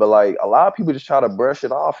 But like, a lot of people just try to brush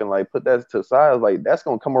it off and like put that to the side. Like, that's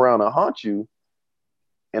gonna come around and haunt you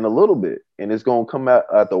in a little bit, and it's gonna come out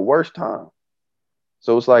at the worst time.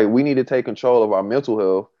 So it's like we need to take control of our mental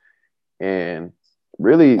health, and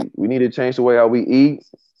really we need to change the way how we eat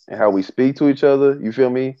and how we speak to each other. You feel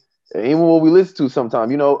me? And even what we listen to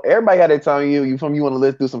sometimes, everybody had that time you want to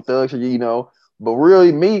listen to some thug shit, But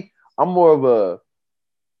really, me, I'm more of a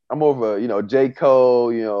J.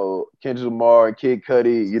 Cole, Kendrick Lamar, and Kid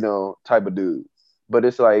Cudi, type of dude. But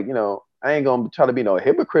it's like, I ain't gonna try to be no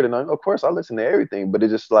hypocrite or nothing. Of course, I listen to everything, but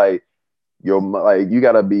it's just like you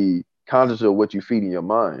gotta be conscious of what you feed in your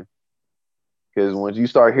mind. Because once you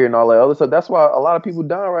start hearing all that other stuff, that's why a lot of people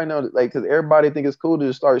dying right now. Like, because everybody think it's cool to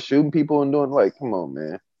just start shooting people and doing, like, come on,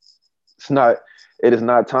 man. It is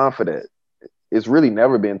not time for that. It's really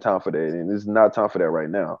never been time for that, and it's not time for that right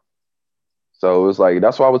now. So it's like,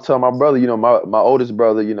 that's why I was telling my brother, my oldest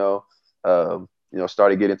brother,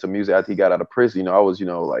 started getting into music after he got out of prison. I was,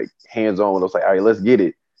 like, hands on. I was like, all right, let's get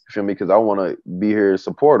it. You feel me? Because I want to be here to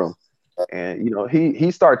support him. And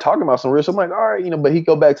he started talking about some real shit. I'm like, all right, but he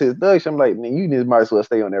go back to his thug shit. I'm like, man, you just might as well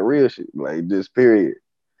stay on that real shit, like, just period.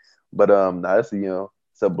 But nah, it's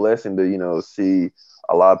it's a blessing to see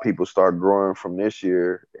a lot of people start growing from this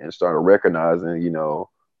year and start recognizing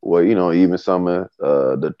well, even some of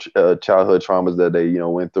the childhood traumas that they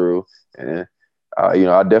went through. And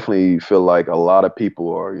I definitely feel like a lot of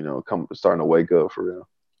people are starting to wake up for real.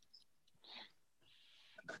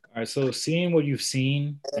 All right, so seeing what you've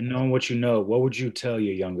seen and knowing what you know, what would you tell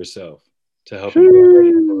your younger self to help you get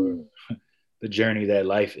ready for the journey that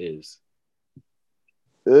life is?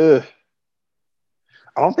 I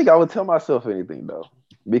don't think I would tell myself anything, though,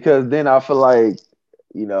 because then I feel like,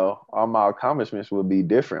 all my accomplishments would be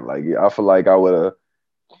different. Like, I feel like I would have,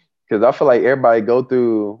 because I feel like everybody go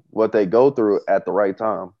through what they go through at the right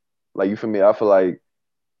time. Like, you feel me? I feel like,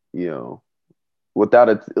 without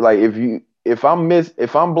it, like, if I'm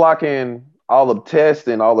blocking all the tests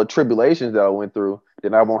and all the tribulations that I went through,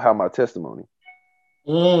 then I won't have my testimony.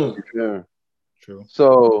 True.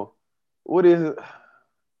 So what is it?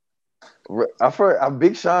 I've heard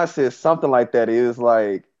Big Sean said something like that. It was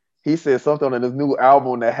like, he said something on his new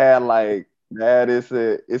album that had like that.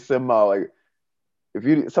 It's somehow like, if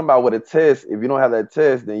you somebody with a test, if you don't have that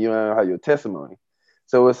test, then you don't have your testimony.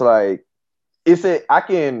 So it's like, it's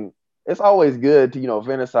always good to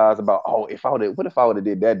fantasize about, oh, what if I would have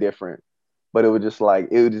did that different? But it would just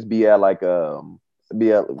be at like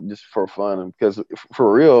just for fun, because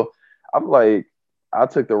for real, I'm like, I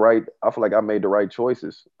feel like I made the right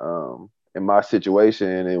choices in my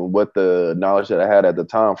situation and what the knowledge that I had at the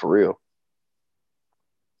time, for real.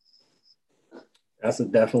 That's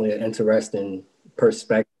definitely an interesting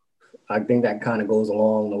perspective. I think that kind of goes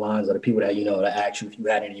along the lines of the people that that ask you if you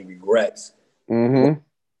had any regrets. Mm-hmm.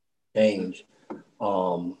 Change.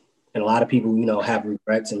 And a lot of people, have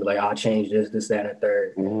regrets and be like, I'll change this, that, and the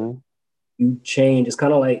third. Mm-hmm. You change. It's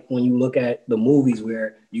kind of like when you look at the movies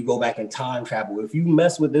where you go back in time travel. If you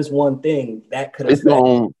mess with this one thing, that could It's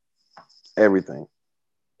on everything.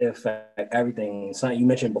 affect everything. Something you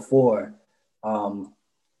mentioned before,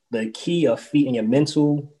 the key of feeding your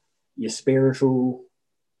mental, your spiritual,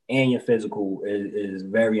 and your physical is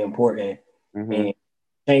very important. Mm-hmm. And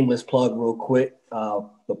shameless plug real quick.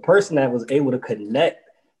 The person that was able to connect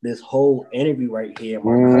this whole interview right here,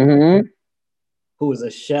 my cousin, who is a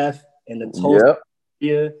chef in the toast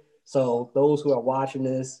area. So those who are watching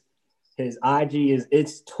this, his IG is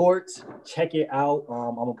It's Torts. Check it out.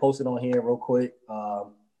 I'm gonna post it on here real quick.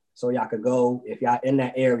 So y'all could go. If y'all in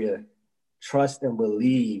that area, trust and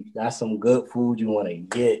believe. That's some good food you want to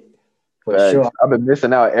get for sure. I've been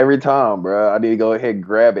missing out every time, bro. I need to go ahead and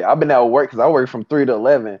grab it. I've been out of work because I work from 3 to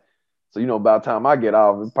 11. So, by the time I get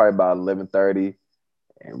off, it's probably about 11:30.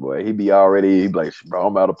 And boy, he be like, bro,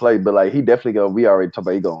 I'm about to play. But like, he definitely we already talked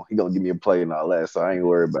about he gonna give me a play and all that. So I ain't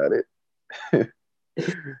worried about it.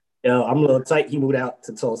 Yo, I'm a little tight. He moved out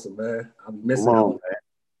to Tulsa, man. I'm missing out.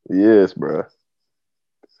 Man. Yes, bro.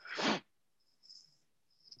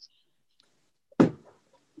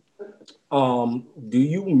 Do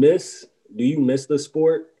you miss the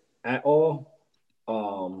sport at all?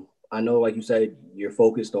 I know, like you said, you're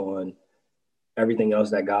focused on everything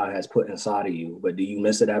else that God has put inside of you, but do you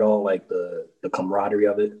miss it at all? Like the camaraderie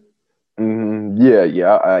of it? Mm-hmm.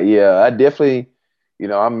 Yeah. I definitely,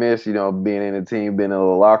 I miss, being in a team, being in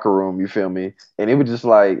a locker room. You feel me? And it was just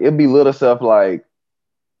like it'd be little stuff like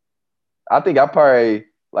I think I probably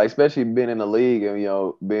like, especially being in the league and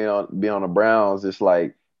being on the Browns. It's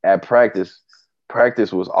like at practice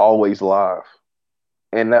was always live.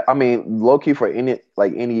 And I mean, low key for any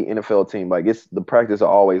NFL team, like it's the practice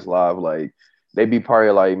are always live. Like they be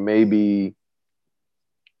probably like maybe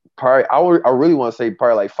probably I really want to say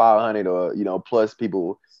probably like 500 or plus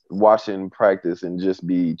people watching practice and just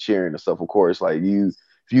be cheering and stuff. Of course, like if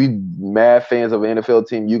you mad fans of an NFL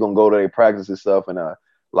team, you gonna go to their practice and stuff. And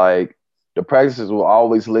like the practices will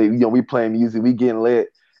always lit. We playing music, we getting lit.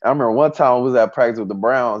 I remember one time I was at practice with the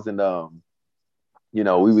Browns and we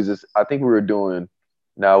was just I think we were doing.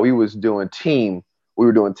 Now we was doing team. We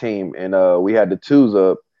were doing team, and we had the twos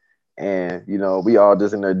up, and we all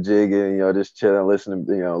just in there jigging, just chilling, listening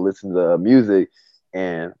to music.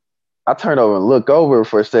 And I turned over and look over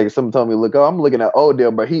for a second. Someone told me to look over. I'm looking at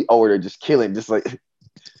Odell, but he over there just killing, just like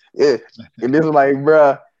yeah. And this was like,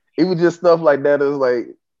 bruh, it was just stuff like that. It was like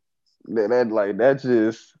that's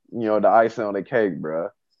just the icing on the cake, bruh.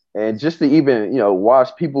 And just to even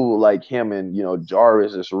watch people like him and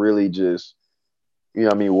Jarvis just really just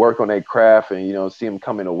work on their craft and see them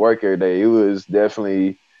come into work every day. It was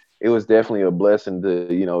definitely a blessing to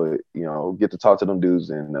get to talk to them dudes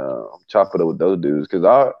and chop it up with those dudes because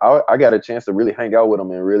I got a chance to really hang out with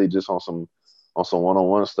them and really just on some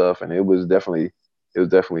one-on-one stuff, and it was definitely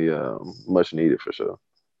much needed for sure.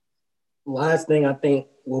 Last thing I think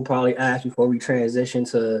we'll probably ask before we transition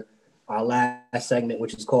to our last segment,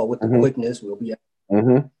 which is called With the Quickness. We'll be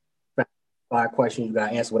 5 questions. You got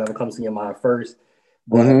to answer whatever comes to your mind first.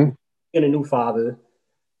 But being a new father,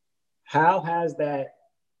 how has that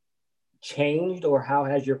changed, or how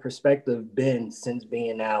has your perspective been since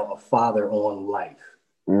being now a father on life?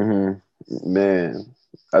 Man,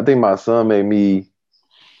 I think my son made me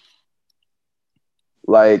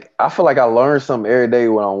like I feel like I learn something every day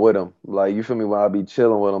when I'm with him. Like you feel me when I be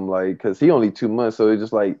chilling with him, like because he only 2 months, so it's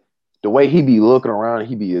just like the way he be looking around,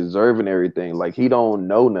 he be observing everything. Like he don't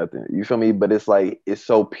know nothing. You feel me? But it's like it's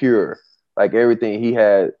so pure. Like everything he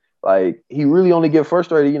had, like he really only get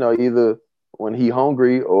frustrated, either when he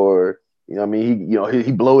hungry or what I mean,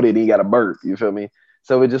 he bloated and he got a burp. You feel me?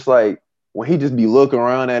 So it's just like when he just be looking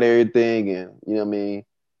around at everything and what I mean.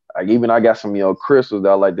 Like even I got some crystals that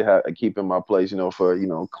I like to have keep in my place,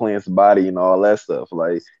 for cleansed body and all that stuff.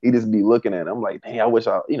 Like he just be looking at it. I'm like, dang, I wish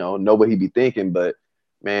I know what he be thinking, but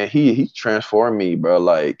man, he transformed me, bro.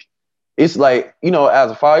 Like it's like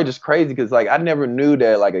as a father, just crazy because like I never knew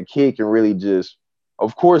that like a kid can really just.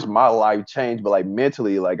 Of course, my life changed, but like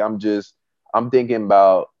mentally, like I'm thinking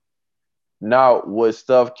about not what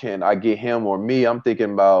stuff can I get him or me. I'm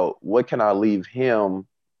thinking about what can I leave him.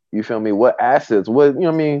 You feel me? What assets? What what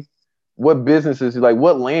I mean? What businesses? Like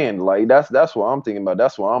what land? Like that's what I'm thinking about.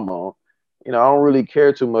 That's what I'm on. I don't really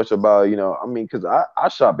care too much about I mean, because I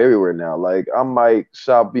shop everywhere now. Like I might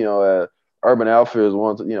shop at Urban Outfitters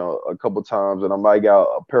once a couple times, and I might get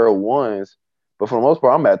a pair of ones. But for the most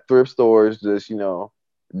part, I'm at thrift stores, just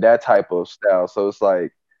that type of style. So it's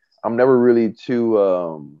like I'm never really too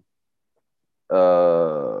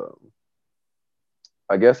uh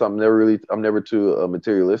I guess I'm never too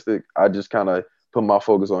materialistic. I just kind of put my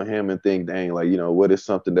focus on him and think, dang, like, what is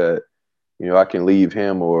something that, I can leave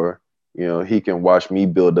him, or, he can watch me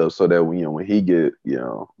build up so that, when he get,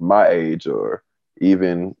 my age or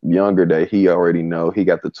even younger, that he already know he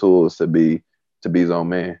got the tools to be his own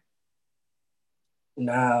man.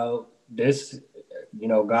 Now, this,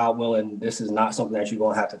 God willing, this is not something that you're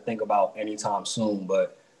going to have to think about anytime soon.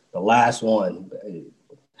 But the last one,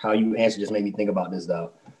 how you answer just made me think about this,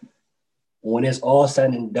 though. When it's all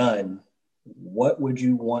said and done, what would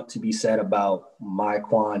you want to be said about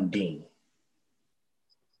Myquan Dean?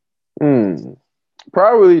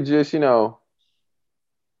 Probably just, I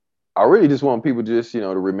really just want people just, to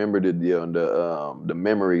remember the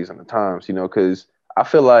memories and the times, because I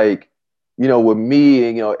feel like, with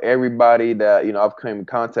me and, everybody that, I've come in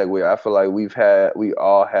contact with, I feel like we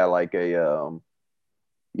all had like a,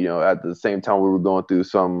 at the same time we were going through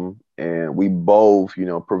something, and we both,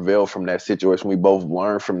 prevailed from that situation. We both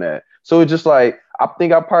learned from that. So it's just like, I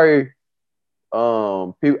think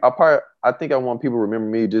I think I want people to remember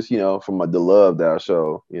me just, from the love that I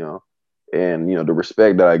show, and, the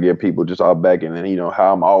respect that I give people just all back. And then,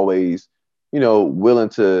 how I'm always, willing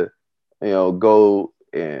to,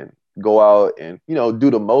 go out and, do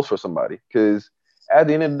the most for somebody. Cause at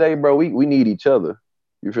the end of the day, bro, we need each other.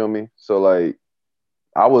 You feel me? So like,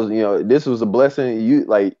 I was, this was a blessing.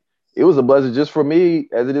 It was a blessing just for me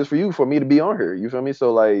as it is for you, for me to be on here. You feel me?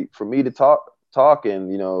 So like, for me to talk and,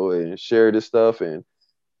 and share this stuff, and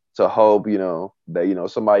to hope, that,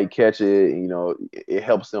 somebody catch it and, it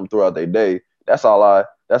helps them throughout their day. That's all I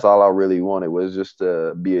really wanted, was just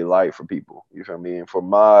to be a light for people. You feel me? And for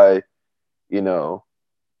my,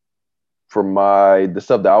 the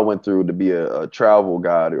stuff that I went through, to be a travel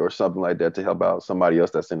guide or something like that, to help out somebody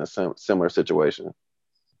else that's in a similar situation.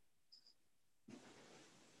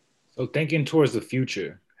 So thinking towards the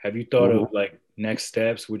future, have you thought of like next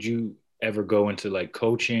steps? Would you ever go into like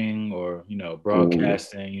coaching or,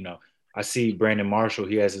 broadcasting? I see Brandon Marshall,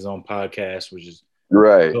 he has his own podcast, which is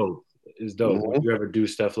right. dope. It's dope. Would you ever do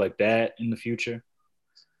stuff like that in the future?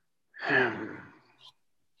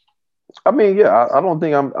 I mean, yeah, I don't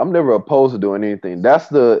think I'm never opposed to doing anything.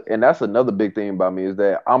 That's another big thing about me, is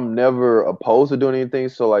that I'm never opposed to doing anything.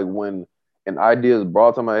 So like, when an idea is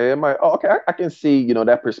brought to my head, I'm like, oh, okay, I can see,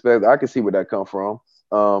 that perspective. I can see where that come from.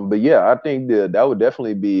 But yeah, I think that would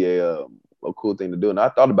definitely be a cool thing to do. And I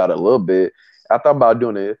thought about it a little bit. I thought about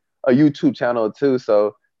doing a YouTube channel too.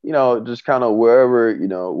 So, just kind of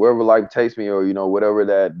wherever life takes me, or, whatever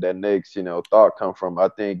that next, thought come from. I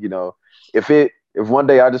think, if one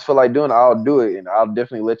day I just feel like doing it, I'll do it, and I'll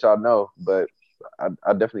definitely let y'all know. But I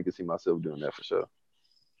definitely can see myself doing that for sure.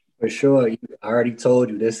 For sure. I already told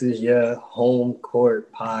you, this is your home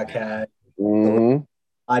court podcast. So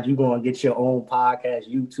you going to get your own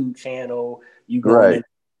podcast, YouTube channel. You going to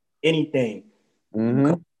anything.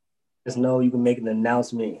 Just know you can make an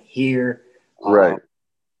announcement here. Right.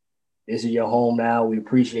 This is your home now. We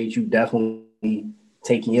appreciate you definitely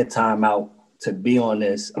taking your time out to be on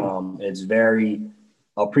this. It's very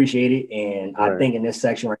appreciated. And I think in this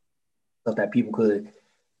section, right, stuff that people could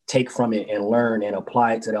take from it and learn and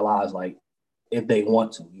apply it to their lives, like if they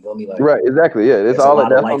want to. You know me? Like, right, exactly. Yeah, it's all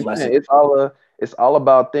that's life lessons. It's all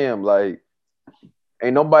about them. Like,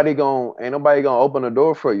 ain't nobody gonna open the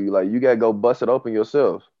door for you. Like, you gotta go bust it open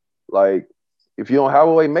yourself. Like, if you don't have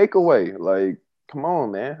a way, make a way. Like, come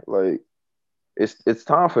on, man. Like, it's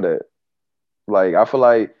time for that. Like, I feel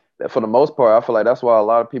like that, for the most part, I feel like that's why a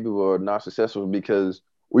lot of people are not successful, because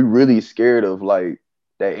we really scared of like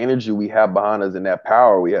that energy we have behind us and that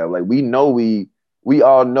power we have. Like, we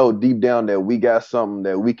all know deep down that we got something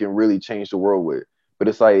that we can really change the world with. But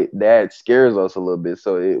it's like that scares us a little bit.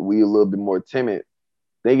 So we a little bit more timid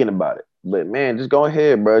thinking about it. But man, just go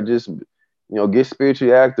ahead, bro. Just, get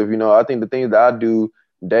spiritually active. I think the things that I do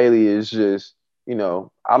daily is just, I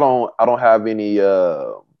don't have any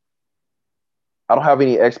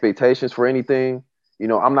expectations for anything.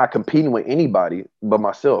 I'm not competing with anybody but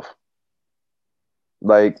myself.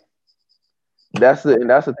 Like, that's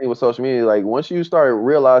the thing with social media. Like, once you start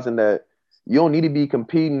realizing that you don't need to be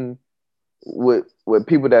competing with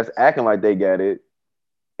people that's acting like they get it,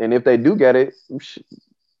 and if they do get it,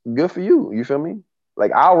 good for you. You feel me?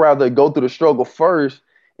 Like, I'd rather go through the struggle first,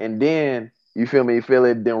 and then, you feel me, feel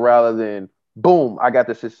it, then rather than boom, I got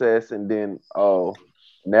the success, and then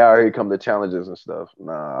now here come the challenges and stuff.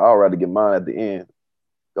 Nah, I'd rather get mine at the end.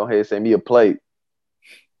 Go ahead, send me a plate.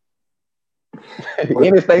 And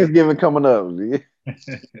it's Thanksgiving coming up.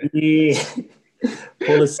 Yeah.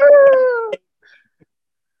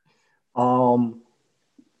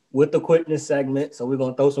 With the quickness segment, so we're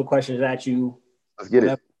gonna throw some questions at you. Let's get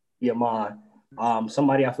it. Your mind.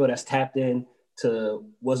 Somebody I feel that's tapped in to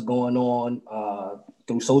what's going on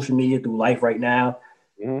through social media, through life right now.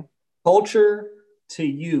 Mm-hmm. Culture to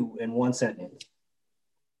you in one sentence.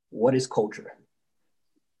 What is culture?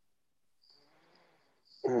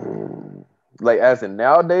 Like as in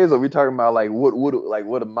nowadays, or we talking about like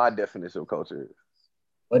what my definition of culture is?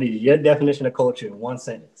 What is your definition of culture in one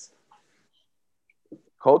sentence?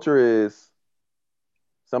 Culture is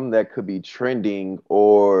something that could be trending,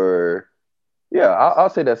 or yeah, I'll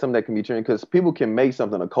say that's something that can be trending because people can make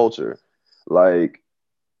something a culture. Like,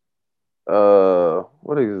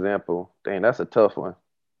 what example? Dang, that's a tough one.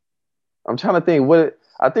 I'm trying to think what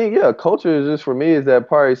I think. Yeah, culture is just for me is that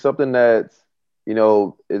probably something that's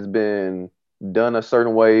it's been done a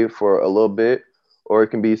certain way for a little bit, or it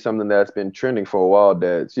can be something that's been trending for a while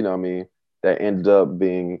that's what I mean that ends up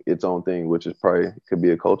being its own thing, which is probably could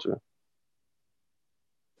be a culture.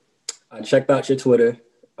 I checked out your Twitter.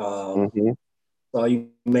 Mm-hmm. So you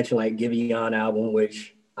mentioned like Giveon album,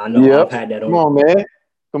 which I know Yep. I've had that Come on.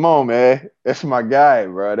 Come on, man. That's my guy,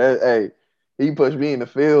 bro. Hey, he pushed me in the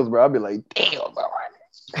fields, bro. I'll be like, damn, bro.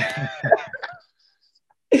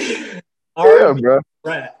 Yeah, bro.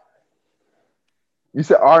 Rap. You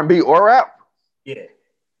said R&B or rap? Yeah.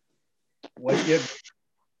 What's your?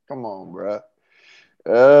 Come on, bro.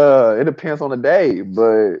 It depends on the day,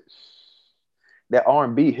 but that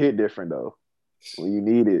R&B hit different though. When you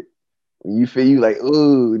need it, when you feel you like,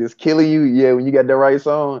 ooh, this killing you. Yeah, when you got the right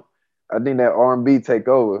song, I think that R&B take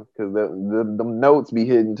over because the notes be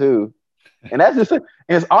hitting too. And that's just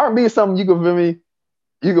and R&B is something you can feel me.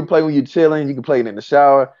 You can play when you're chilling. You can play it in the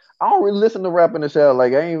shower. I don't really listen to rap in the shower.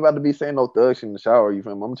 Like I ain't about to be saying no thug shit in the shower. You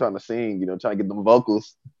feel me? I'm trying to sing. Trying to get them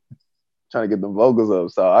vocals,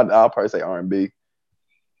 up. So I'll probably say R&B.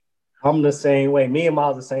 I'm the same way. Me and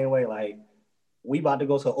Miles the same way. Like we about to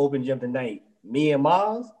go to an open gym tonight. Me and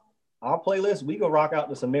Miles, our playlist, we go rock out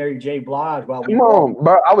to some Mary J. Blige while we Come on,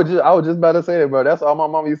 bro. I was just about to say that, bro. That's all my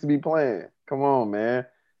mom used to be playing. Come on, man.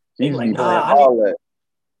 She They used to like, be playing I all need that.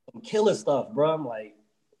 some killer stuff, bro. I'm like,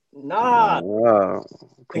 nah. Wow.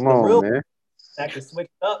 Come Take the on, real man. I can switch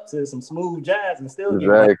it up to some smooth jazz and still get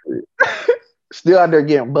money. Exactly. Still out there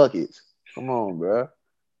getting buckets. Come on, bro.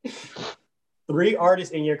 3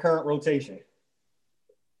 artists in your current rotation.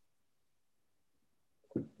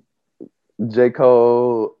 J.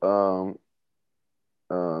 Cole,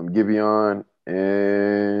 Giveon,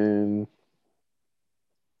 and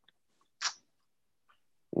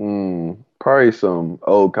probably some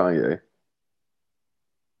old Kanye.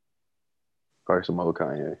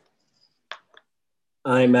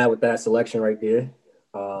 I ain't mad with that selection right there.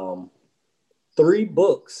 3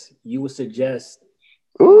 books you would suggest.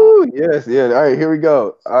 Ooh, yes, yeah. All right, here we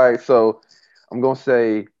go. All right, so I'm gonna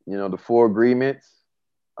say, the Four Agreements.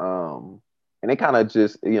 And it kind of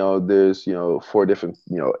just, there's, 4 different,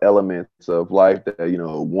 elements of life that,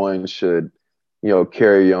 one should,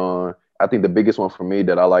 carry on. I think the biggest one for me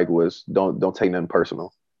that I like was don't take nothing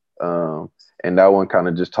personal. And that one kind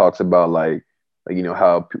of just talks about like,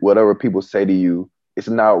 how whatever people say to you, it's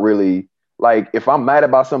not really like if I'm mad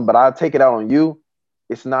about something, but I take it out on you,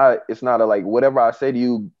 it's not a like whatever I say to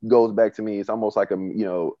you goes back to me. It's almost like a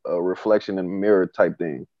reflection in a mirror type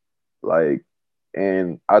thing. Like,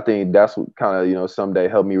 and I think that's what kind of, someday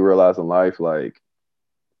helped me realize in life, like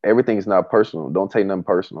everything's not personal. Don't take nothing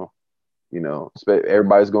personal.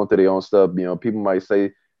 Everybody's going through their own stuff. People might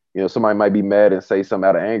say, somebody might be mad and say something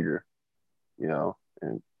out of anger,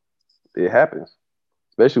 and it happens,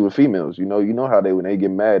 especially with females. You know how when they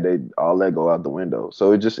get mad, they all let go out the window.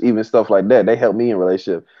 So it just even stuff like that. They help me in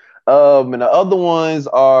relationship. And the other ones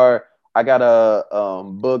are I got a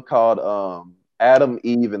book called Adam,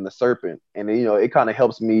 Eve, and the Serpent, and it kind of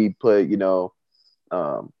helps me put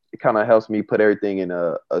everything in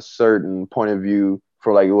a certain point of view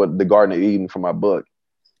for like what the Garden of Eden for my book,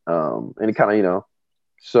 and it kind of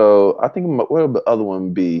So I think what would the other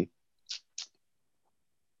one be?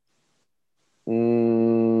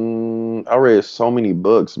 I read so many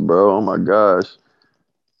books, bro. Oh my gosh.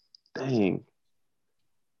 Dang.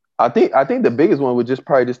 I think the biggest one was just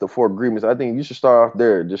probably just the Four Agreements. I think you should start off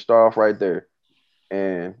there. Just start off right there.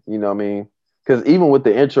 And you know what I mean? Because even with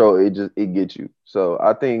the intro, it gets you. So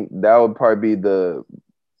I think that would probably be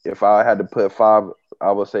if I had to put 5,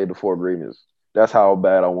 I would say the Four Agreements. That's how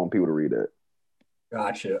bad I want people to read that.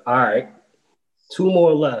 Gotcha. All right. 2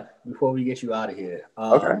 more left before we get you out of here.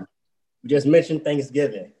 Okay. We just mentioned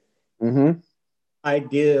Thanksgiving. Mm-hmm.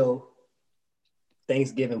 Ideal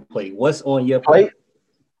Thanksgiving plate. What's on your plate?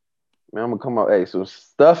 Man, I'm gonna come up. Hey, so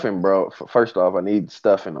stuffing, bro. First off, I need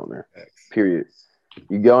stuffing on there. Period.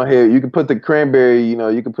 You go ahead. You can put the cranberry.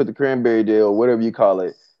 You can put the cranberry gel or whatever you call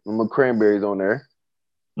it. Them cranberries on there.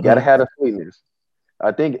 Gotta Mhm. have the sweetness.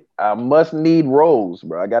 I think I must need rolls,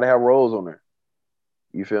 bro. I gotta have rolls on there.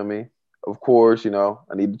 You feel me? Of course, I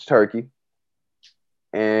need the turkey. Deep,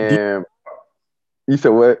 And you said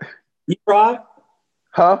what? deep fried,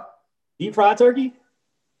 Huh? deep fried turkey.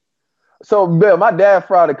 So, Bill, my dad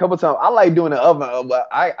fried a couple times. I like doing the oven, but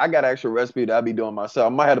I got an extra recipe that I be doing myself. I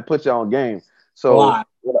might have to put you on game. So, Why?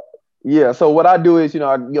 yeah. So what I do is,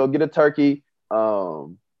 I get a turkey,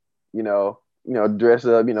 dress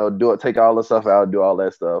up, do it, take all the stuff out, do all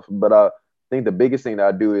that stuff. But I think the biggest thing that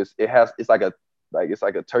I do is it's like a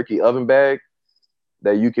turkey oven bag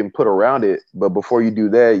that you can put around it. But before you do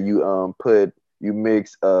that, you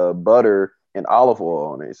mix butter and olive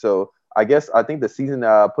oil on it. So I think the season that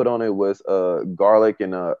I put on it was garlic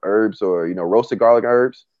and herbs, or roasted garlic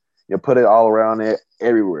herbs. Put it all around it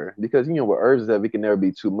everywhere, because with herbs that it can never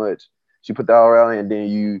be too much. So you put that all around it, and then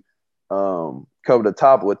you cover the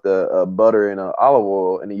top with the butter and olive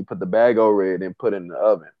oil, and then you put the bag over it and put it in the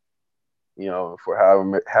oven. For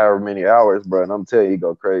however many hours, bro. And I'm telling you, you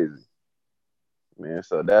go crazy, man.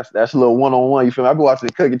 So that's a little one-on-one. You feel me? I be watching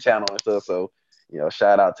the cooking channel and stuff. So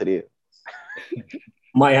shout out to them.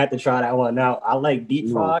 Might have to try that one. Now I like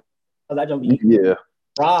deep fried. That gonna be Yeah,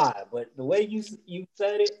 fried, but the way you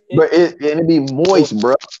said but it be moist,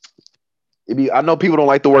 bro. It be. I know people don't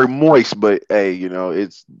like the word moist, but hey,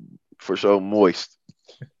 it's for sure moist.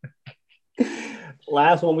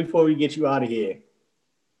 last one before we get you out of here.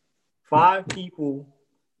 5 people,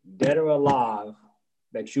 dead or alive,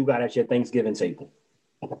 that you got at your Thanksgiving table.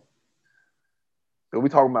 What we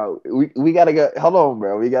talking about? We gotta go. Hold on,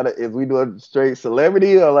 bro. We gotta, if we do a straight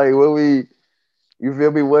celebrity, or like what we. You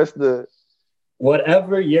feel me? What's the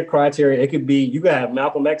Whatever your criteria, it could be you could have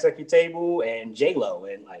Malcolm X at your table and J Lo,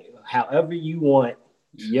 and like however you want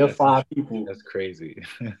your That's 5 people. that's crazy.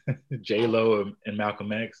 J Lo and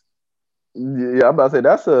Malcolm X. Yeah, I'm about to say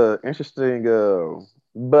that's a interesting.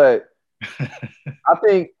 But I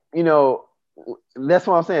think that's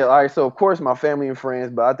what I'm saying. All right, so of course my family and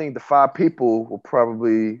friends, but I think the 5 people will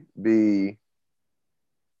probably be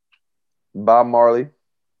Bob Marley,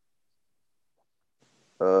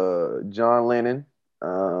 John Lennon,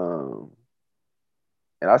 and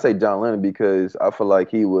I say John Lennon because I feel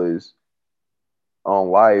like he was on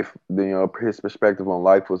life. His perspective on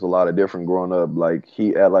life was a lot of different growing up. Like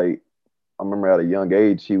I remember at a young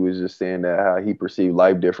age, he was just saying that how he perceived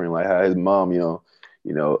life different, like how his mom,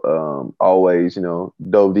 always,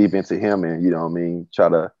 dove deep into him, and what I mean, try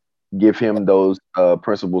to give him those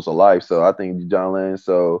principles of life. So I think John Lennon.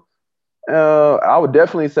 So I would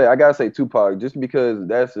definitely say I gotta say Tupac, just because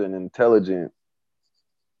that's an intelligent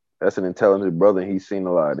brother, and he's seen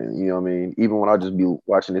a lot, and what I mean. Even when I just be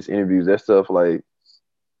watching his interviews, that stuff like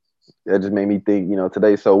that just made me think,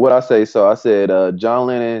 today. So what I say? So I said John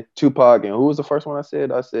Lennon, Tupac, and who was the first one I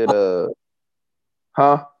said? I said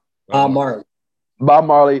huh? Mark. Bob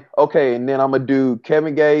Marley. Okay, and then I'm gonna do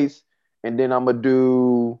Kevin Gates, and then I'm gonna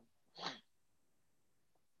do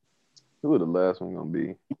who the last one gonna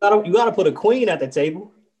be? You gotta put a queen at the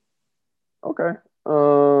table. Okay.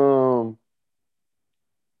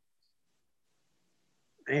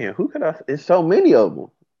 Man, who could I? It's so many of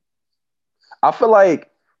them. I feel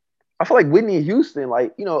like Whitney Houston,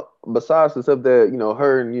 like besides the stuff that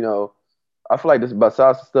her and I feel like this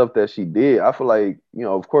besides the stuff that she did, I feel like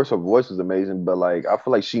of course her voice was amazing, but like I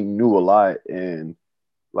feel like she knew a lot, and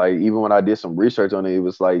like even when I did some research on it, it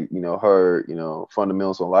was like her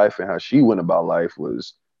fundamentals on life and how she went about life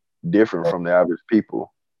was different from the average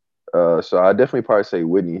people. So I definitely probably say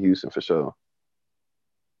Whitney Houston for sure.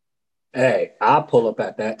 Hey, I'll pull up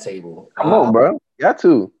at that table. Come on, bro, got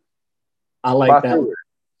to. I like My that.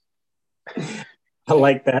 favorite. I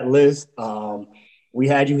like that list. We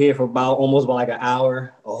had you here for almost about like an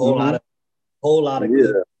hour. A whole Mm-hmm. lot of good,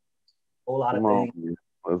 Yeah, whole lot of come on, things. man.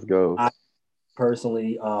 Let's go. I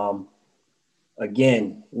personally,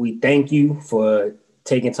 again, we thank you for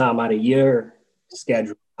taking time out of your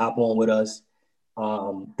schedule to hop on with us.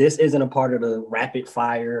 This isn't a part of the rapid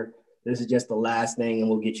fire. This is just the last thing, and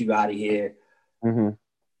we'll get you out of here. Mm-hmm.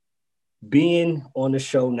 Being on the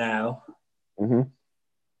show now, Mm-hmm.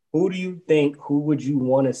 who would you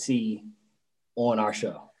want to see on our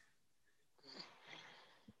show?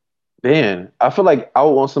 Man, I feel like I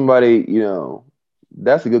would want somebody,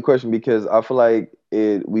 that's a good question, because I feel like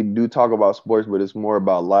we do talk about sports, but it's more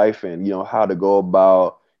about life and, how to go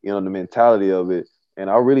about, the mentality of it. And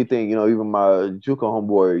I really think, even my JUCO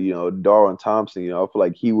homeboy, Darwin Thompson, I feel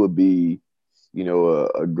like he would be,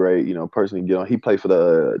 a great, person to get on. He played for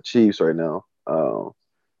the Chiefs right now.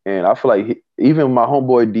 And I feel like even my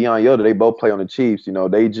homeboy Deion Yoder, they both play on the Chiefs. You know,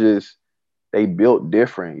 they built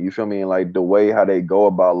different. You feel me? And like the way how they go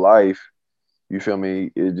about life, you feel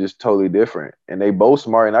me, is just totally different. And they both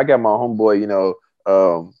smart. And I got my homeboy,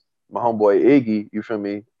 my homeboy Iggy, you feel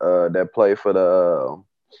me, that played for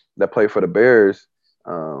the Bears.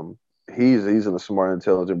 Um, he's a smart,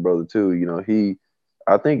 intelligent brother too. You know,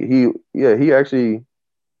 I think he actually,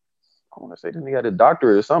 I want to say, didn't he got a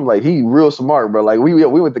doctorate or something? Like he real smart, bro. Like we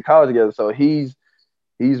went to college together, so he's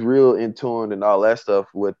real in tune and all that stuff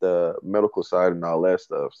with the medical side and all that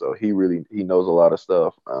stuff. So he knows a lot of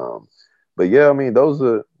stuff. But yeah, I mean, those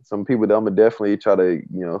are some people that I'm gonna definitely try to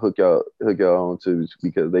hook y'all on to,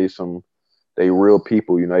 because they real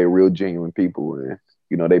people. You know, they real genuine people, and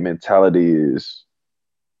you know, their mentality is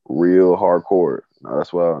real hardcore.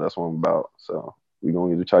 That's what I'm about. So we're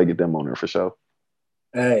gonna need to try to get them on there for sure.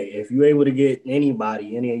 Hey, if you're able to get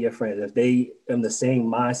anybody, any of your friends, if they in the same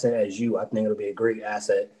mindset as you, I think it'll be a great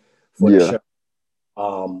asset for the Yeah.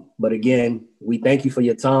 show. But again, we thank you for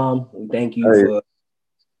your time. We thank you Hey, for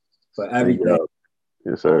thank everything. you.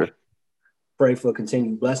 Yes, sir. Pray for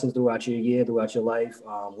continued blessings throughout your year, throughout your life.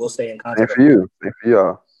 We'll stay in Same contact. for you. Same for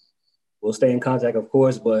y'all. We'll stay in contact, of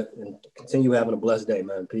course, but continue having a blessed day,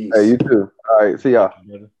 man. Hey, Peace. you too. All right. See y'all.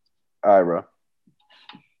 Brother. All right, bro.